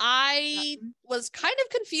issue. I was kind of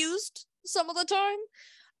confused some of the time.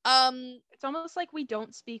 It's almost like we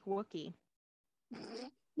don't speak Wookiee.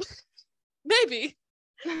 Maybe.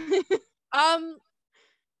 The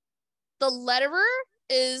letterer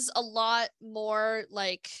is a lot more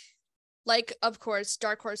like of course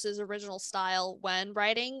Dark Horse's original style when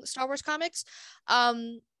writing Star Wars comics.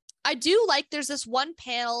 I do like there's this one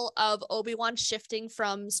panel of Obi-Wan shifting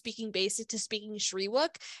from speaking basic to speaking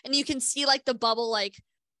Shriwook, and you can see like the bubble like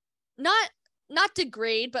not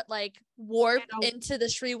degrade but like warp into the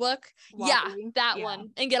Shriwook. Yeah, that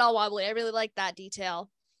one, and get all wobbly. I really like that detail.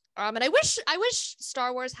 And I wish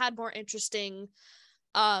Star Wars had more interesting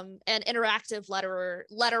and interactive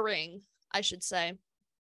lettering, I should say.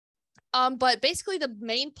 But basically the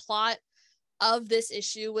main plot of this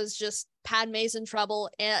issue was just Padme's in trouble,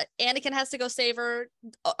 and Anakin has to go save her.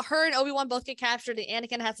 Her and Obi-Wan both get captured, and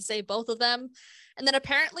Anakin has to save both of them. And then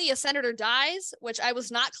apparently a senator dies, which I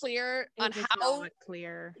was not clear on how. Not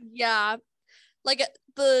clear. Yeah, like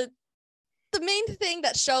the main thing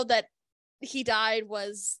that showed that he died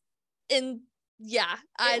was in. Yeah,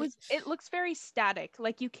 it looks very static.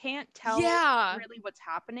 Like you can't tell really what's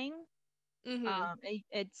happening.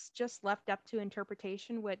 It's just left up to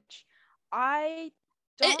interpretation, which I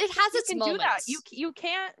don't. It has its moments. Do that. You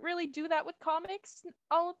can't really do that with comics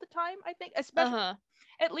all of the time. I think, especially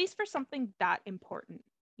at least for something that important,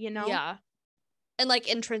 you know. Yeah, and like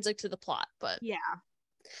intrinsic to the plot, but yeah.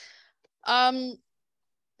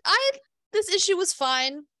 This issue was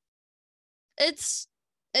fine. It's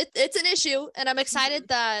an issue, and I'm excited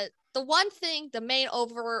that the main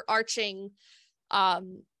overarching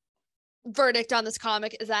verdict on this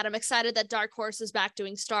comic is that I'm excited that Dark Horse is back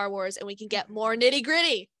doing Star Wars and we can get more nitty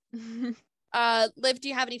gritty. Liv, do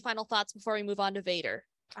you have any final thoughts before we move on to Vader?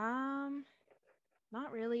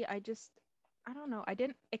 Not really. I don't know. I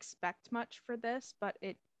didn't expect much for this, but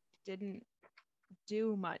it didn't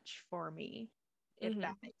do much for me, if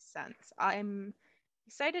that makes sense. I'm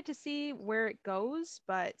excited to see where it goes,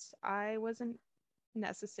 but I wasn't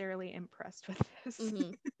necessarily impressed with this.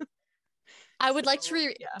 I would like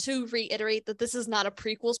to reiterate that this is not a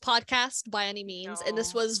prequels podcast by any means, and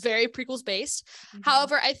this was very prequels based.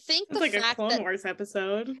 However, I think it's like a Clone Wars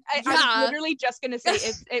episode. I was literally just gonna say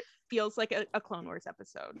it feels like a Clone Wars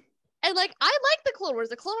episode. And like I like the Clone Wars.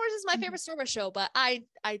 The Clone Wars is my favorite Star Wars show, but I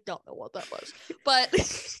don't know what that was. But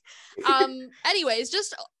anyways,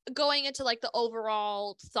 just going into like the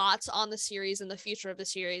overall thoughts on the series and the future of the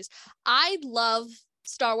series. I love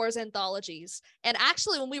Star Wars anthologies. And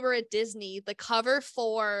actually when we were at Disney, the cover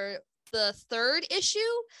for the 3rd issue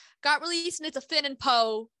got released, and it's a Finn and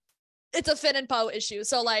Poe issue.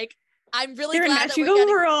 So like I'm really glad that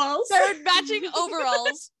they're matching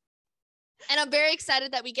overalls. And I'm very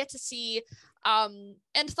excited that we get to see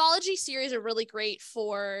anthology series are really great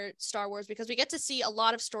for Star Wars because we get to see a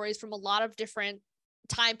lot of stories from a lot of different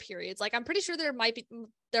time periods. Like I'm pretty sure there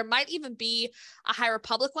might even be a High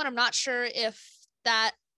Republic one. I'm not sure if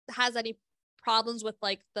that has any problems with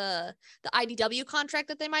like the IDW contract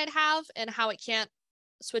that they might have and how it can't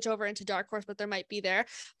switch over into Dark Horse, but there might be there.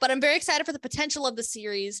 But I'm very excited for the potential of the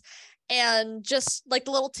series and just like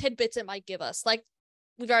the little tidbits it might give us. Like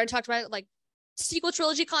we've already talked about it, like sequel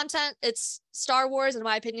trilogy content. It's Star Wars, in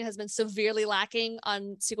my opinion, has been severely lacking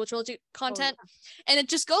on sequel trilogy content. And it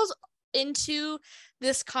just goes into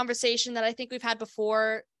this conversation that I think we've had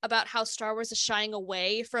before about how Star Wars is shying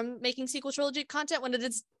away from making sequel trilogy content when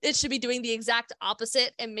it should be doing the exact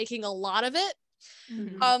opposite and making a lot of it.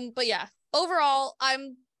 But yeah, overall,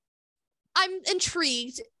 I'm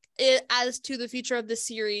intrigued as to the future of this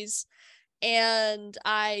series, and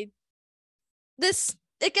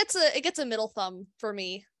it gets a middle thumb for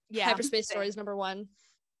me. Yeah, Hyperspace Stories #1.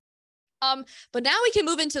 But now we can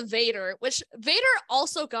move into Vader, which Vader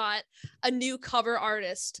also got a new cover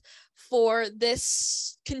artist for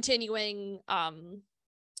this continuing arc.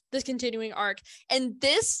 And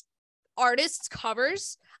this artist's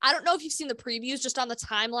covers, I don't know if you've seen the previews just on the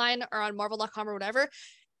timeline or on Marvel.com or whatever.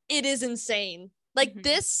 It is insane. Like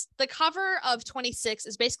the cover of 26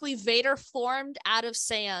 is basically Vader formed out of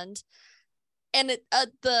sand. And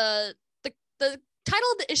the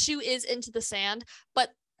title of the issue is Into the Sand,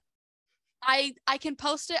 but I can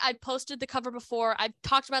post it. I posted the cover before. I've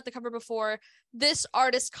talked about the cover before. This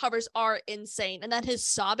artist's covers are insane. And then his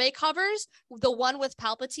Sabe covers, the one with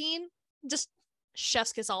Palpatine, just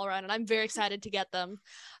chef's kiss all around. And I'm very excited to get them.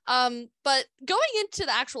 But going into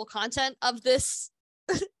the actual content of this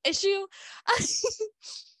issue,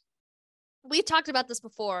 we've talked about this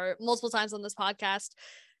before multiple times on this podcast.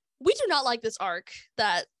 We do not like this arc.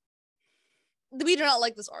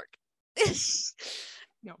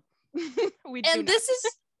 No. This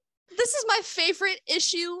is my favorite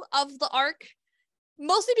issue of the arc,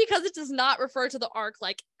 mostly because it does not refer to the arc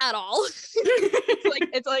like at all.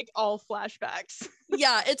 it's like all flashbacks.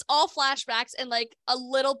 Yeah, it's all flashbacks and like a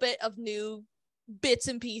little bit of new bits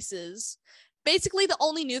and pieces. Basically, the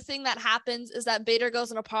only new thing that happens is that Vader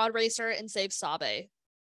goes on a pod racer and saves Sabe.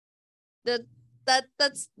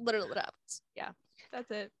 That's literally what happens. Yeah, that's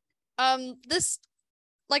it. This,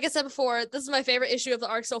 like I said before, this is my favorite issue of the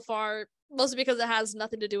arc so far, mostly because it has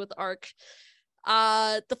nothing to do with the arc.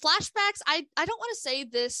 The flashbacks, I don't want to say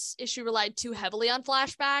this issue relied too heavily on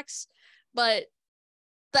flashbacks, but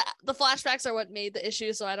the flashbacks are what made the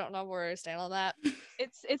issue, so I don't know where I stand on that.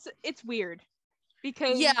 It's weird.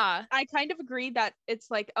 because Yeah. I kind of agree that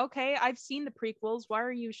it's like, okay, I've seen the prequels. Why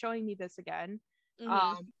are you showing me this again?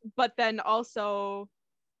 But then also,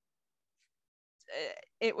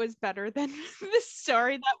 it was better than the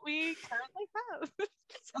story that we currently have.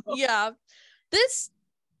 So. Yeah.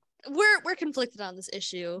 We're conflicted on this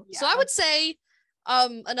issue. Yeah. So I would say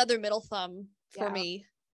another middle thumb for me.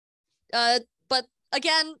 But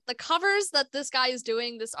again, the covers that this guy is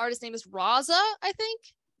doing, this artist's name is Raza, I think.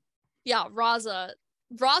 Yeah, Raza.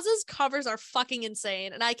 Raza's covers are fucking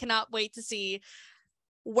insane, and I cannot wait to see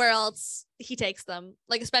where else he takes them.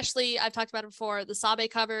 Like, especially, I've talked about it before, the Sabe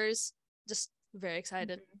covers. Just very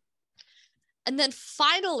excited. And then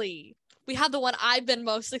finally, we have the one I've been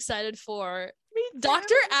most excited for.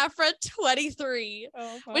 Dr. Aphra 23.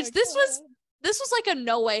 Which this was like a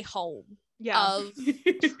No Way Home. Yeah.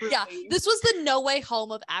 This was the No Way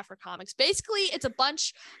Home of Aphra comics. Basically, it's a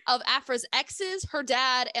bunch of Aphra's exes, her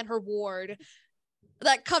dad, and her ward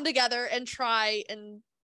that come together and try and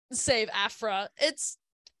save Aphra. It's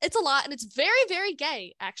a lot, and it's very, very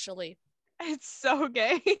gay, actually. It's so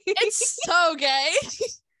gay. It's so gay.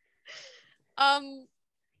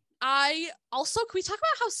 I also, can we talk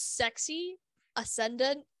about how sexy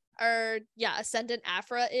Ascendant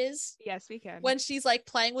Aphra is? Yes, we can. When she's like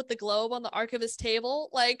playing with the globe on the arc of his table,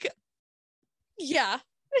 like, yeah.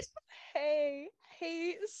 Hey,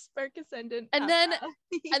 Spark Ascendant. And then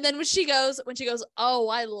when she goes, oh,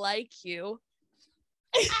 I like you.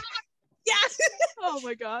 Yes. Oh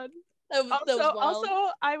my god. That was wild.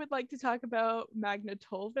 Also, I would like to talk about Magna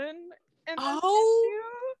Tolvin.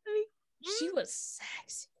 She was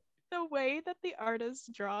sexy. The way that the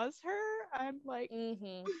artist draws her, I'm like,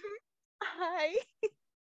 hi. You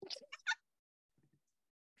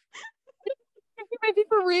might be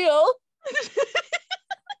for real.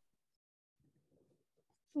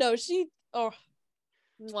 No,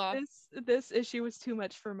 This issue was too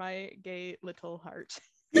much for my gay little heart.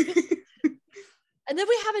 And then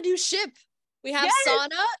we have a new ship. We have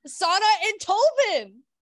Sana and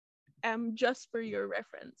Tolvin. Just for your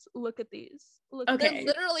reference, look at these. They're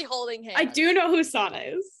literally holding hands. I do know who Sana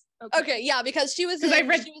is. Okay, yeah, because she was in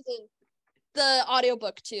the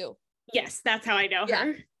audiobook too. Yes, that's how I know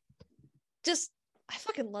her. I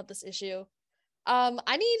fucking love this issue. I've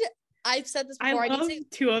said this before. I love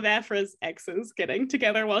two of Aphra's exes getting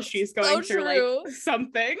together while she's going through like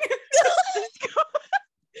something.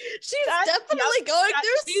 She's definitely going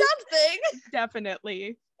through something.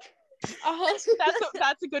 Definitely.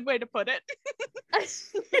 That's a good way to put it.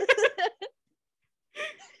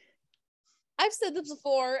 I've said this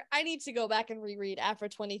before. I need to go back and reread Aphra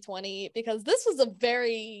 2020 because this was a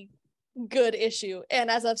very good issue. And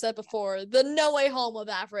as I've said before, the No Way Home of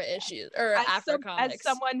Aphra issues or Aphra comics. As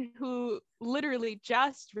someone who literally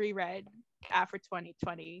just reread Aphra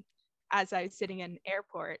 2020 as I was sitting in an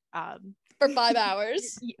airport for 5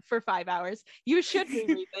 hours. For 5 hours. You should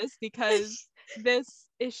reread this because this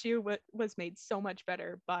issue was made so much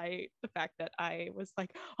better by the fact that I was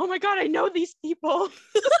like, oh my god, I know these people.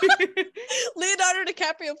 Leonardo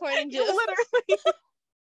DiCaprio pointing to literally.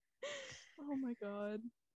 Oh my god.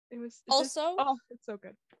 It was it's so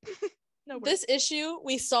good. No worries. This issue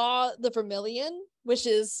we saw the Vermilion, which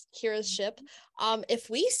is Kira's ship. If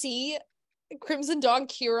we see Crimson Dawn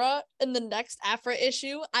Kira in the next Aphra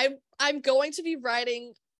issue, I'm going to be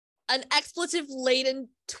writing an expletive laden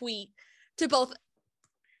tweet to both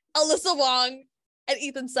Alyssa Wong and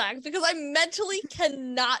Ethan Sachs because I mentally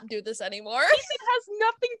cannot do this anymore. Ethan has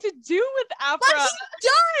nothing to do with Aphra. But he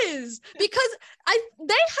does, because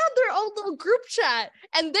they had their own little group chat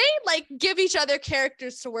and they like give each other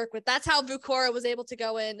characters to work with. That's how Vukora was able to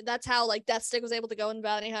go in. That's how like Deathstick was able to go in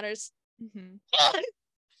Bounty Hunters.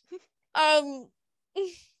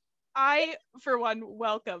 I for one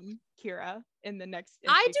welcome Kira in the next.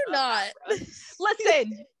 I do not.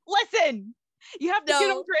 Listen. You have to get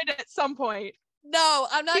him grid at some point. No,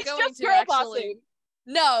 I'm not going just to girl actually. bossing.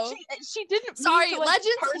 No, she didn't. Sorry,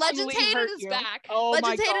 Legends Hated is back. Oh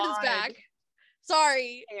Legends my Hated God. is back.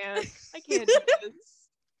 Sorry. I can't do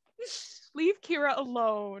this. Leave Kira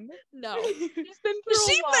alone. No, she's been through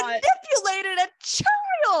she a lot. manipulated a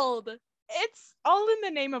child. It's all in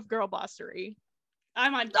the name of girl bossery.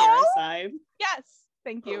 I'm on Kira's side. Yes,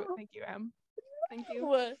 thank you, Em. Thank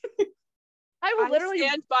you. I will literally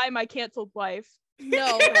stand by my canceled wife.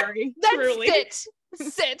 No, sorry. Truly.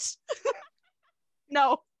 Sit.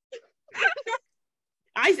 No.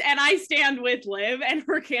 I stand with Liv and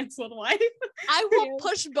her canceled wife. I will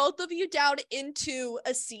push both of you down into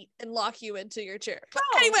a seat and lock you into your chair. But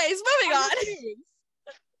anyways, moving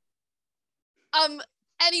on.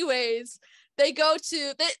 Anyways, They go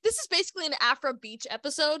to this is basically an Afro beach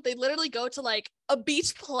episode. They literally go to like a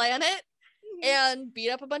beach planet and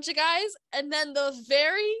beat up a bunch of guys, and then the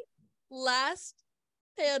very last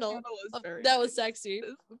panel that was sexy.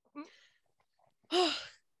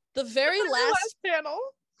 The very last panel.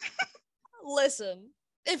 Listen,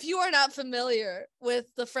 if you are not familiar with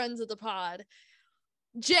the friends of the pod,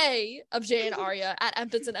 Jay of Jay and Arya at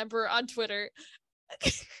Empits and Emperor on Twitter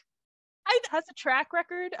has a track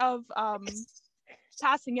record of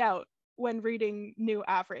passing out when reading new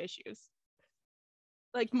Afra issues,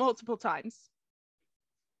 like multiple times.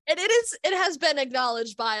 And it has been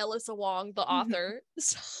acknowledged by Alyssa Wong, the author.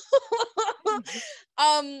 So,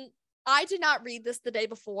 I did not read this the day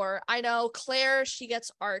before. I know Claire, she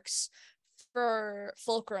gets arcs for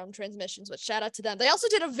Fulcrum Transmissions, which shout out to them. They also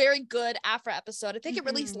did a very good Afra episode. I think it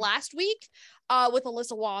released last week with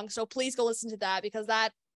Alyssa Wong. So please go listen to that, because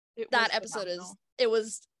that episode it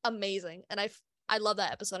was amazing. And I love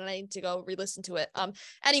that episode, and I need to go re-listen to it.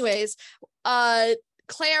 Anyways,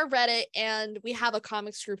 Claire read it, and we have a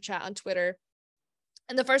comics group chat on Twitter.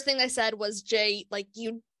 And the first thing I said was, Jay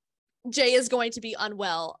is going to be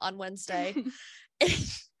unwell on Wednesday.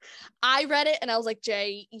 I read it and I was like,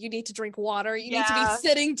 Jay, you need to drink water. You need to be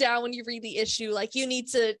sitting down when you read the issue. Like, you need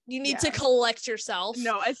to collect yourself.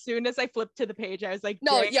 No, as soon as I flipped to the page, I was like,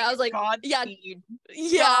 no, yeah, I was like, Godspeed.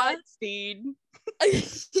 Godspeed.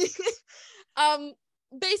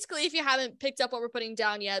 Basically, if you haven't picked up what we're putting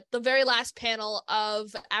down yet, the very last panel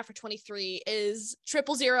of Afra 23 is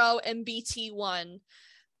 000 and BT1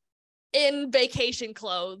 in vacation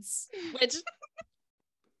clothes, which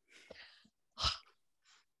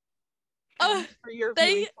for your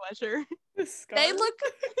viewing pleasure. They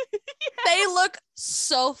look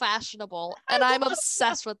so fashionable, and I'm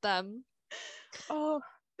obsessed with them. Oh,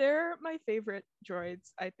 they're my favorite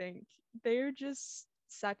droids, I think. They're just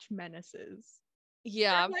such menaces.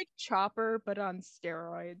 Yeah. They're like Chopper, but on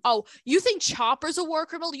steroids. Oh, you think Chopper's a war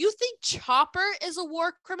criminal? You think Chopper is a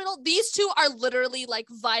war criminal? These two are literally like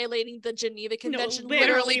violating the Geneva Convention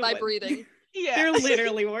literally by breathing. Yeah. They're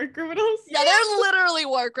literally war criminals. Yeah, they're literally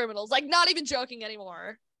war criminals. Like, not even joking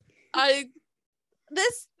anymore.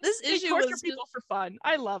 This issue torture was people for fun.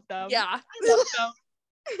 I love them. Yeah. I love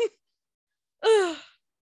them.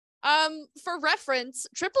 For reference,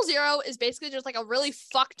 000 is basically just like a really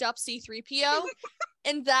fucked up C-3PO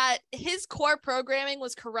in that his core programming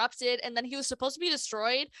was corrupted, and then he was supposed to be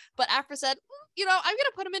destroyed, but Afra said, I'm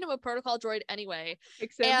gonna put him into a protocol droid anyway.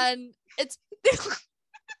 And it's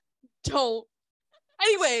don't.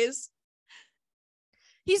 Anyways,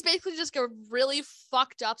 he's basically just a really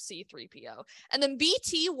fucked up C-3PO. And then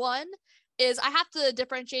BT1 is, I have to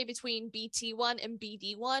differentiate between BT1 and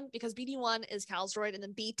BD1, because BD1 is Cal's droid, and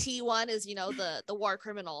then BT1 is, the war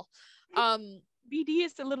criminal. BD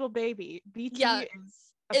is the little baby. BT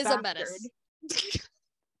is a menace.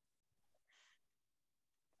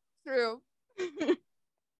 True.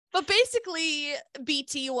 But basically,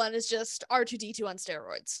 BT1 is just R2-D2 on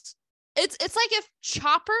steroids. It's like if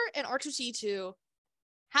Chopper and R2-D2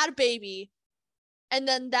 had a baby, and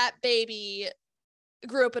then that baby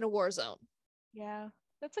grew up in a war zone. Yeah,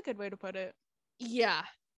 that's a good way to put it. Yeah.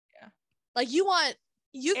 Yeah. Like, you like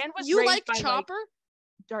Chopper?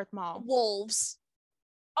 Like Darth Maul. Wolves.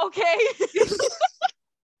 Okay.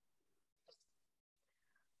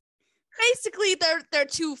 Basically, they're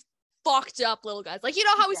two fucked up little guys. Like, you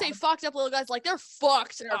know how we say fucked up little guys? Like, they're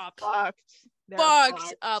fucked up.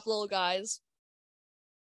 Fucked up little guys.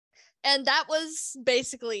 And that was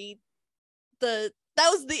basically the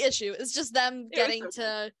issue. It's just them getting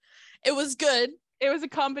to. It was good. It was a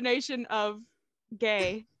combination of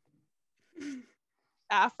gay,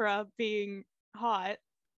 Afra being hot,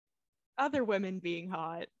 other women being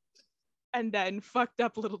hot, and then fucked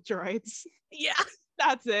up little droids. Yeah.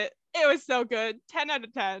 That's it. It was so good. 10 out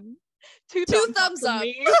of 10. Two thumbs up.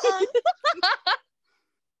 Me.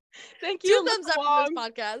 Thank you. 2 thumbs up for this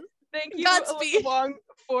podcast. Thank you, Alyssa Wong,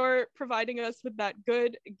 for providing us with that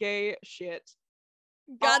good gay shit.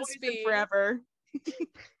 Godspeed. Forever.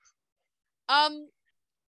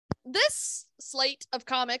 This slate of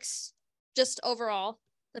comics, just overall,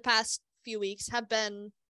 the past few weeks have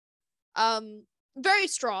been very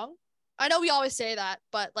strong. I know we always say that,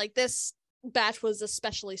 but like, this batch was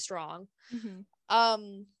especially strong.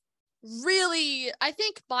 Mm-hmm. Really, I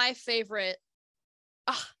think my favorite,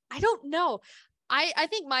 I don't know. I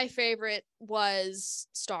think my favorite was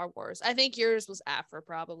Star Wars. I think yours was Afra,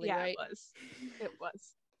 probably, right? It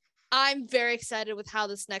was. I'm very excited with how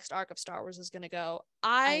this next arc of Star Wars is going to go.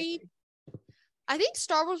 I think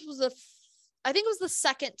Star Wars was it was the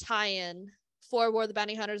second tie-in for War of the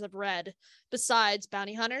Bounty Hunters I've read besides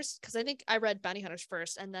Bounty Hunters, because I think I read Bounty Hunters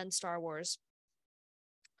first and then Star Wars.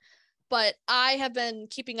 But I have been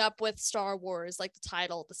keeping up with Star Wars, like the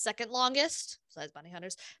title, the second longest besides Bounty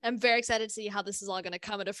Hunters. I'm very excited to see how this is all going to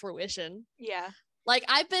come into fruition. Yeah. Like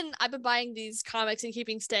I've been buying these comics and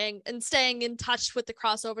staying in touch with the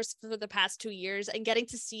crossovers for the past 2 years and getting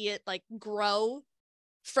to see it like grow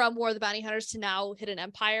from War of the Bounty Hunters to now Hidden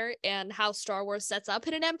Empire, and how Star Wars sets up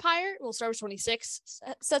Hidden Empire. Well, Star Wars 26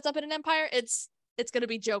 sets up Hidden Empire. It's going to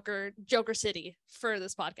be Joker City for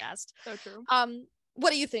this podcast. So true.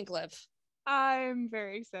 What do you think, Liv? I'm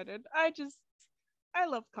very excited. I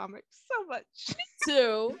love comics so much. Too.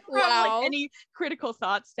 I don't have, Wow. like, any critical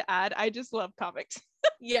thoughts to add. I just love comics.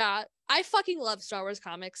 Yeah, I fucking love Star Wars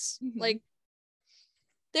comics. Mhm. Like,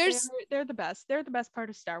 they're the best. They're the best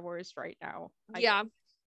part of Star Wars right now. Yeah,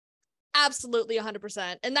 absolutely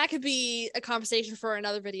 100%. And that could be a conversation for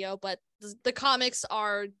another video, but the comics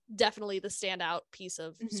are definitely the standout piece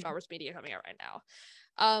of Star Wars media coming out right now.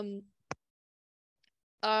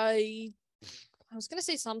 I was gonna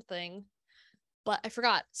say something, but I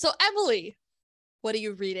forgot. So Emily, what are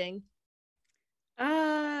you reading?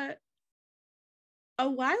 A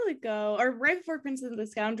while ago, or right before Princess and the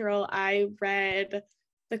Scoundrel, I read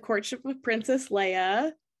The Courtship of Princess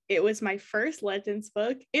Leia. It was my first Legends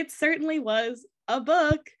book. It certainly was a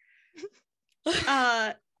book.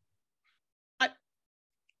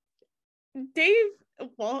 Dave,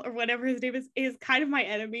 well, or whatever his name is kind of my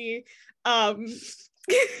enemy.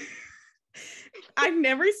 I've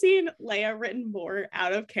never seen Leia written more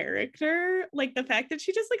out of character. Like the fact that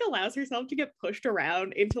she just like allows herself to get pushed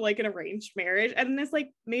around into like an arranged marriage, and it's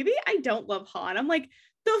like, maybe I don't love Han. I'm like,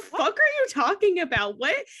 the fuck are you talking about?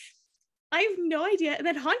 What? I have no idea. And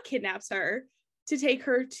then Han kidnaps her to take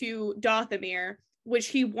her to Dathomir, which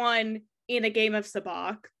he won in a game of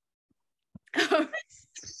Sabacc.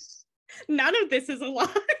 None of this is a lie.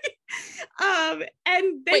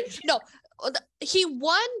 And then wait, no, he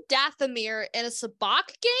won Dathomir in a Sabacc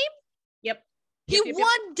game. Yep. He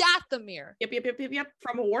won Dathomir. Yep.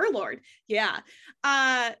 From a warlord. Yeah.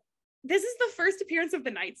 This is the first appearance of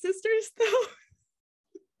the Night Sisters, though.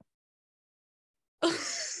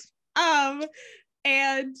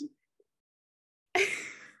 And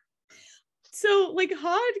so like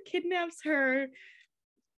Han kidnaps her,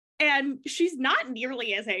 and she's not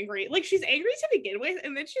nearly as angry. Like she's angry to begin with,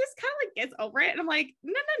 and then she just kind of like gets over it, and I'm like,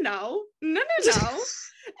 no. And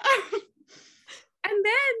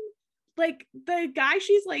then like the guy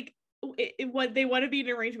she's like what they want to be an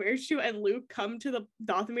arranged marriage to, and Luke come to the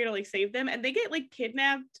Dathomir to like save them, and they get like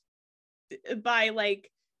kidnapped by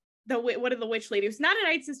like one of the witch ladies, not a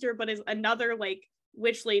Night Sister, but is another like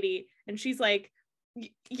witch lady, and she's like,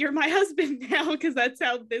 you're my husband now, because that's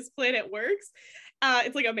how this planet works.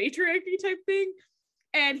 It's like a matriarchy type thing,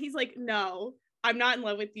 and he's like, no, I'm not in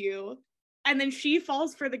love with you. And then she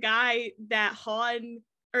falls for the guy that Han,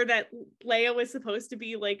 or that Leia was supposed to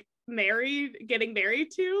be like getting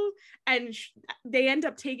married to, and they end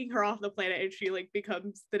up taking her off the planet, and she like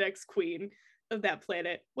becomes the next queen of that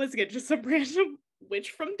planet. Once again, just some random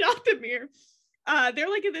witch from Dathomir. They're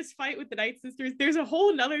like in this fight with the Night Sisters. There's a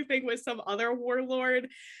whole nother thing with some other warlord.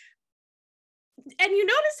 And you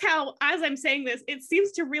notice how, as I'm saying this, it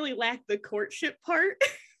seems to really lack the courtship part.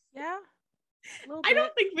 Yeah. I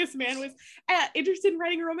don't think this man was interested in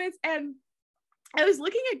writing romance. And I was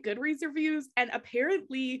looking at Goodreads reviews, and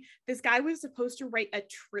apparently this guy was supposed to write a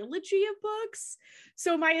trilogy of books.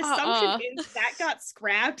 So my assumption is that got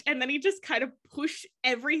scrapped, and then he just kind of pushed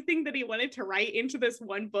everything that he wanted to write into this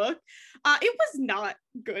one book. It was not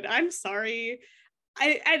good. I'm sorry.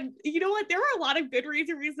 And you know what? There were a lot of Goodreads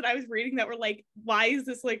reviews that I was reading that were like, why is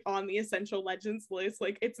this like on the Essential Legends list?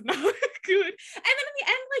 Like, it's not good. And then in the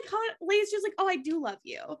end, like, Leia's just like, oh, I do love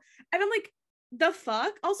you. And I'm like, the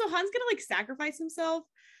fuck? Also, Han's gonna like sacrifice himself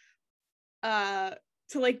to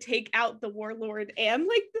like take out the warlord and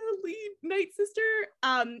like the lead Night Sister.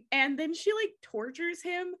 And then she like tortures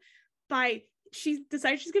him she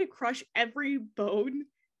decides she's gonna crush every bone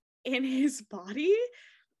in his body.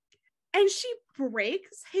 And she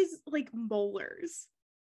breaks his like molars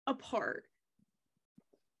apart.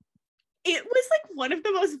 It was like one of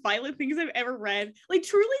the most violent things I've ever read. Like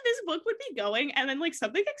truly, this book would be going, and then like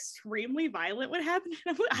something extremely violent would happen,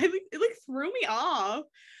 and it like threw me off.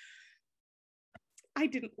 I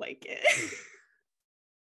didn't like it.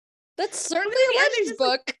 That's certainly a Legends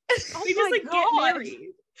book. They just like get married.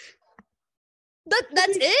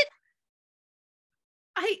 That's it?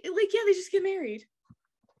 They just get married.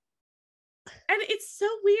 And it's so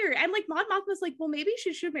weird. And like Mon Mothma's like, well, maybe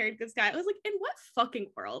she should marry this guy. I was like, in what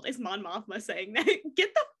fucking world is Mon Mothma saying that?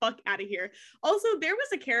 Get the fuck out of here. Also, there was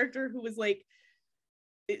a character who was like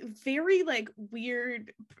very like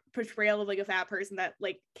weird portrayal of like a fat person that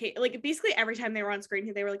like basically every time they were on screen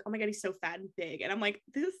they were like, oh my god, he's so fat and big, and I'm like,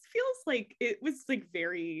 this feels like it was like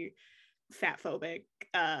very fat phobic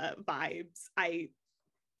vibes. I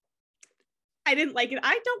didn't like it.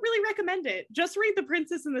 I don't really recommend it. Just read The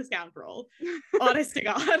Princess and the Scoundrel. Honest to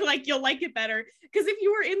God, like you'll like it better, because if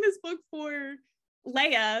you were in this book for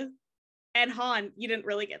Leia and Han, you didn't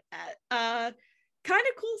really get that. Kind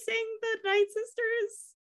of cool seeing the Night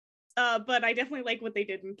Sisters, but I definitely like what they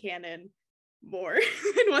did in canon more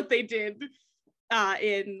than what they did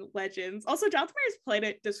in Legends. Also, Jonathan Meyer's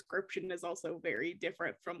planet description is also very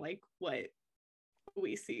different from like what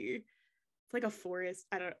we see. It's like a forest.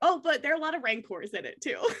 I don't know. Oh, but there are a lot of Rancors in it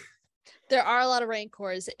too. There are a lot of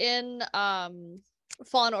Rancors in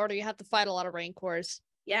Fallen Order. You have to fight a lot of Rancors.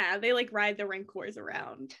 Yeah, they like ride the Rancors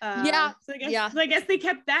around. Yeah. So I guess they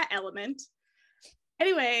kept that element.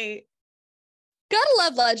 Anyway, gotta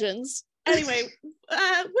love Legends. Anyway,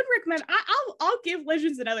 would recommend. I'll give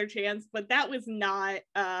Legends another chance, but that was not.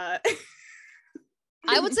 I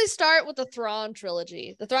would say start with the Thrawn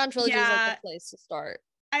trilogy. The Thrawn trilogy is like the place to start.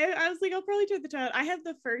 I was like, I'll probably do the Thrawn. I have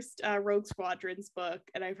the first Rogue Squadrons book,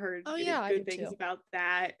 and I've heard good things about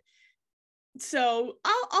that. So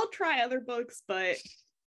I'll try other books, but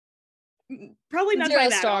probably not by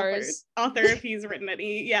that author if he's written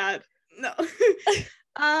any. Yeah, no.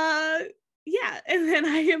 Yeah, and then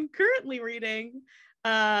I am currently reading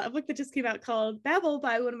a book that just came out called Babel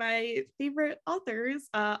by one of my favorite authors,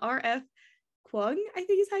 R.F. Kuang, I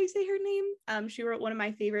think is how you say her name. She wrote one of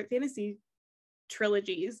my favorite fantasy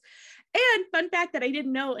trilogies. And fun fact that I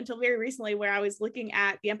didn't know until very recently, where I was looking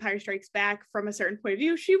at The Empire Strikes Back from a certain point of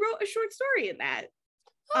view, she wrote a short story in that.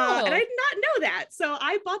 And I did not know that. So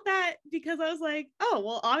I bought that because I was like, oh,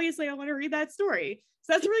 well, obviously I want to read that story.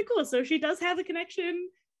 So that's really cool. So she does have a connection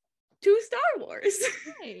to Star Wars.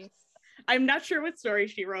 Nice. I'm not sure what story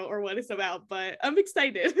she wrote or what it's about, but I'm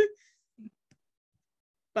excited.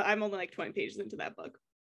 But I'm only like 20 pages into that book.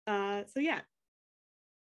 So yeah.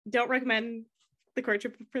 Don't recommend The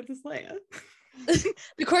Courtship of Princess Leia.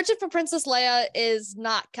 The Courtship of Princess Leia is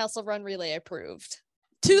not Kessel Run Relay approved.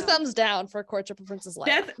 Two thumbs down for Courtship of Princess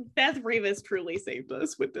Leia. Beth Rivas truly saved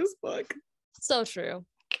us with this book. So true.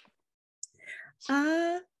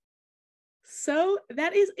 So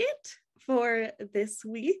that is it for this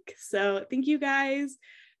week. So thank you guys.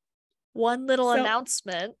 One little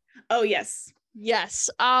announcement. Oh, yes. Yes.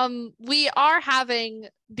 We are having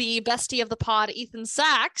the bestie of the pod, Ethan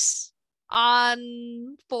Sachs,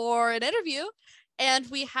 on for an interview, and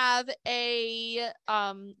we have a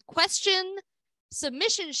question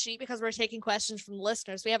submission sheet, because we're taking questions from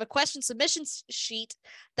listeners. We have a question submission sheet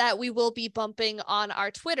that we will be bumping on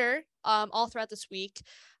our Twitter all throughout this week.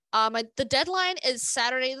 The deadline is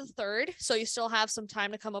Saturday the 3rd, so you still have some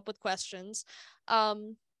time to come up with questions.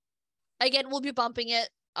 Again, we'll be bumping it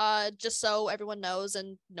just so everyone knows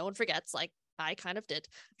and no one forgets, like I kind of did.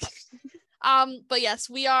 But yes,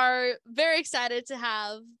 we are very excited to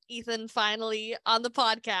have Ethan finally on the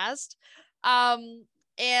podcast.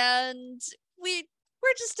 And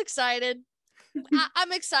we're just excited.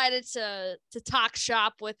 I'm excited to talk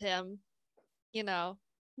shop with him, you know.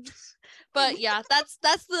 But yeah, that's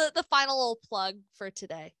the final little plug for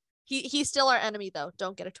today. He's still our enemy though.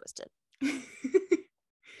 Don't get it twisted.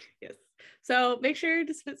 Yes. So make sure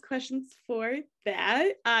to submit questions for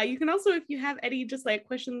that. You can also, if you have any just like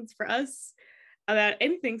questions for us about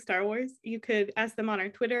anything Star Wars, you could ask them on our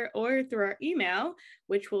Twitter or through our email,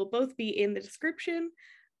 which will both be in the description.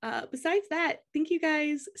 Besides that, thank you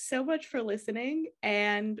guys so much for listening,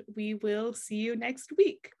 and we will see you next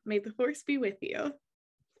week. May the Force be with you.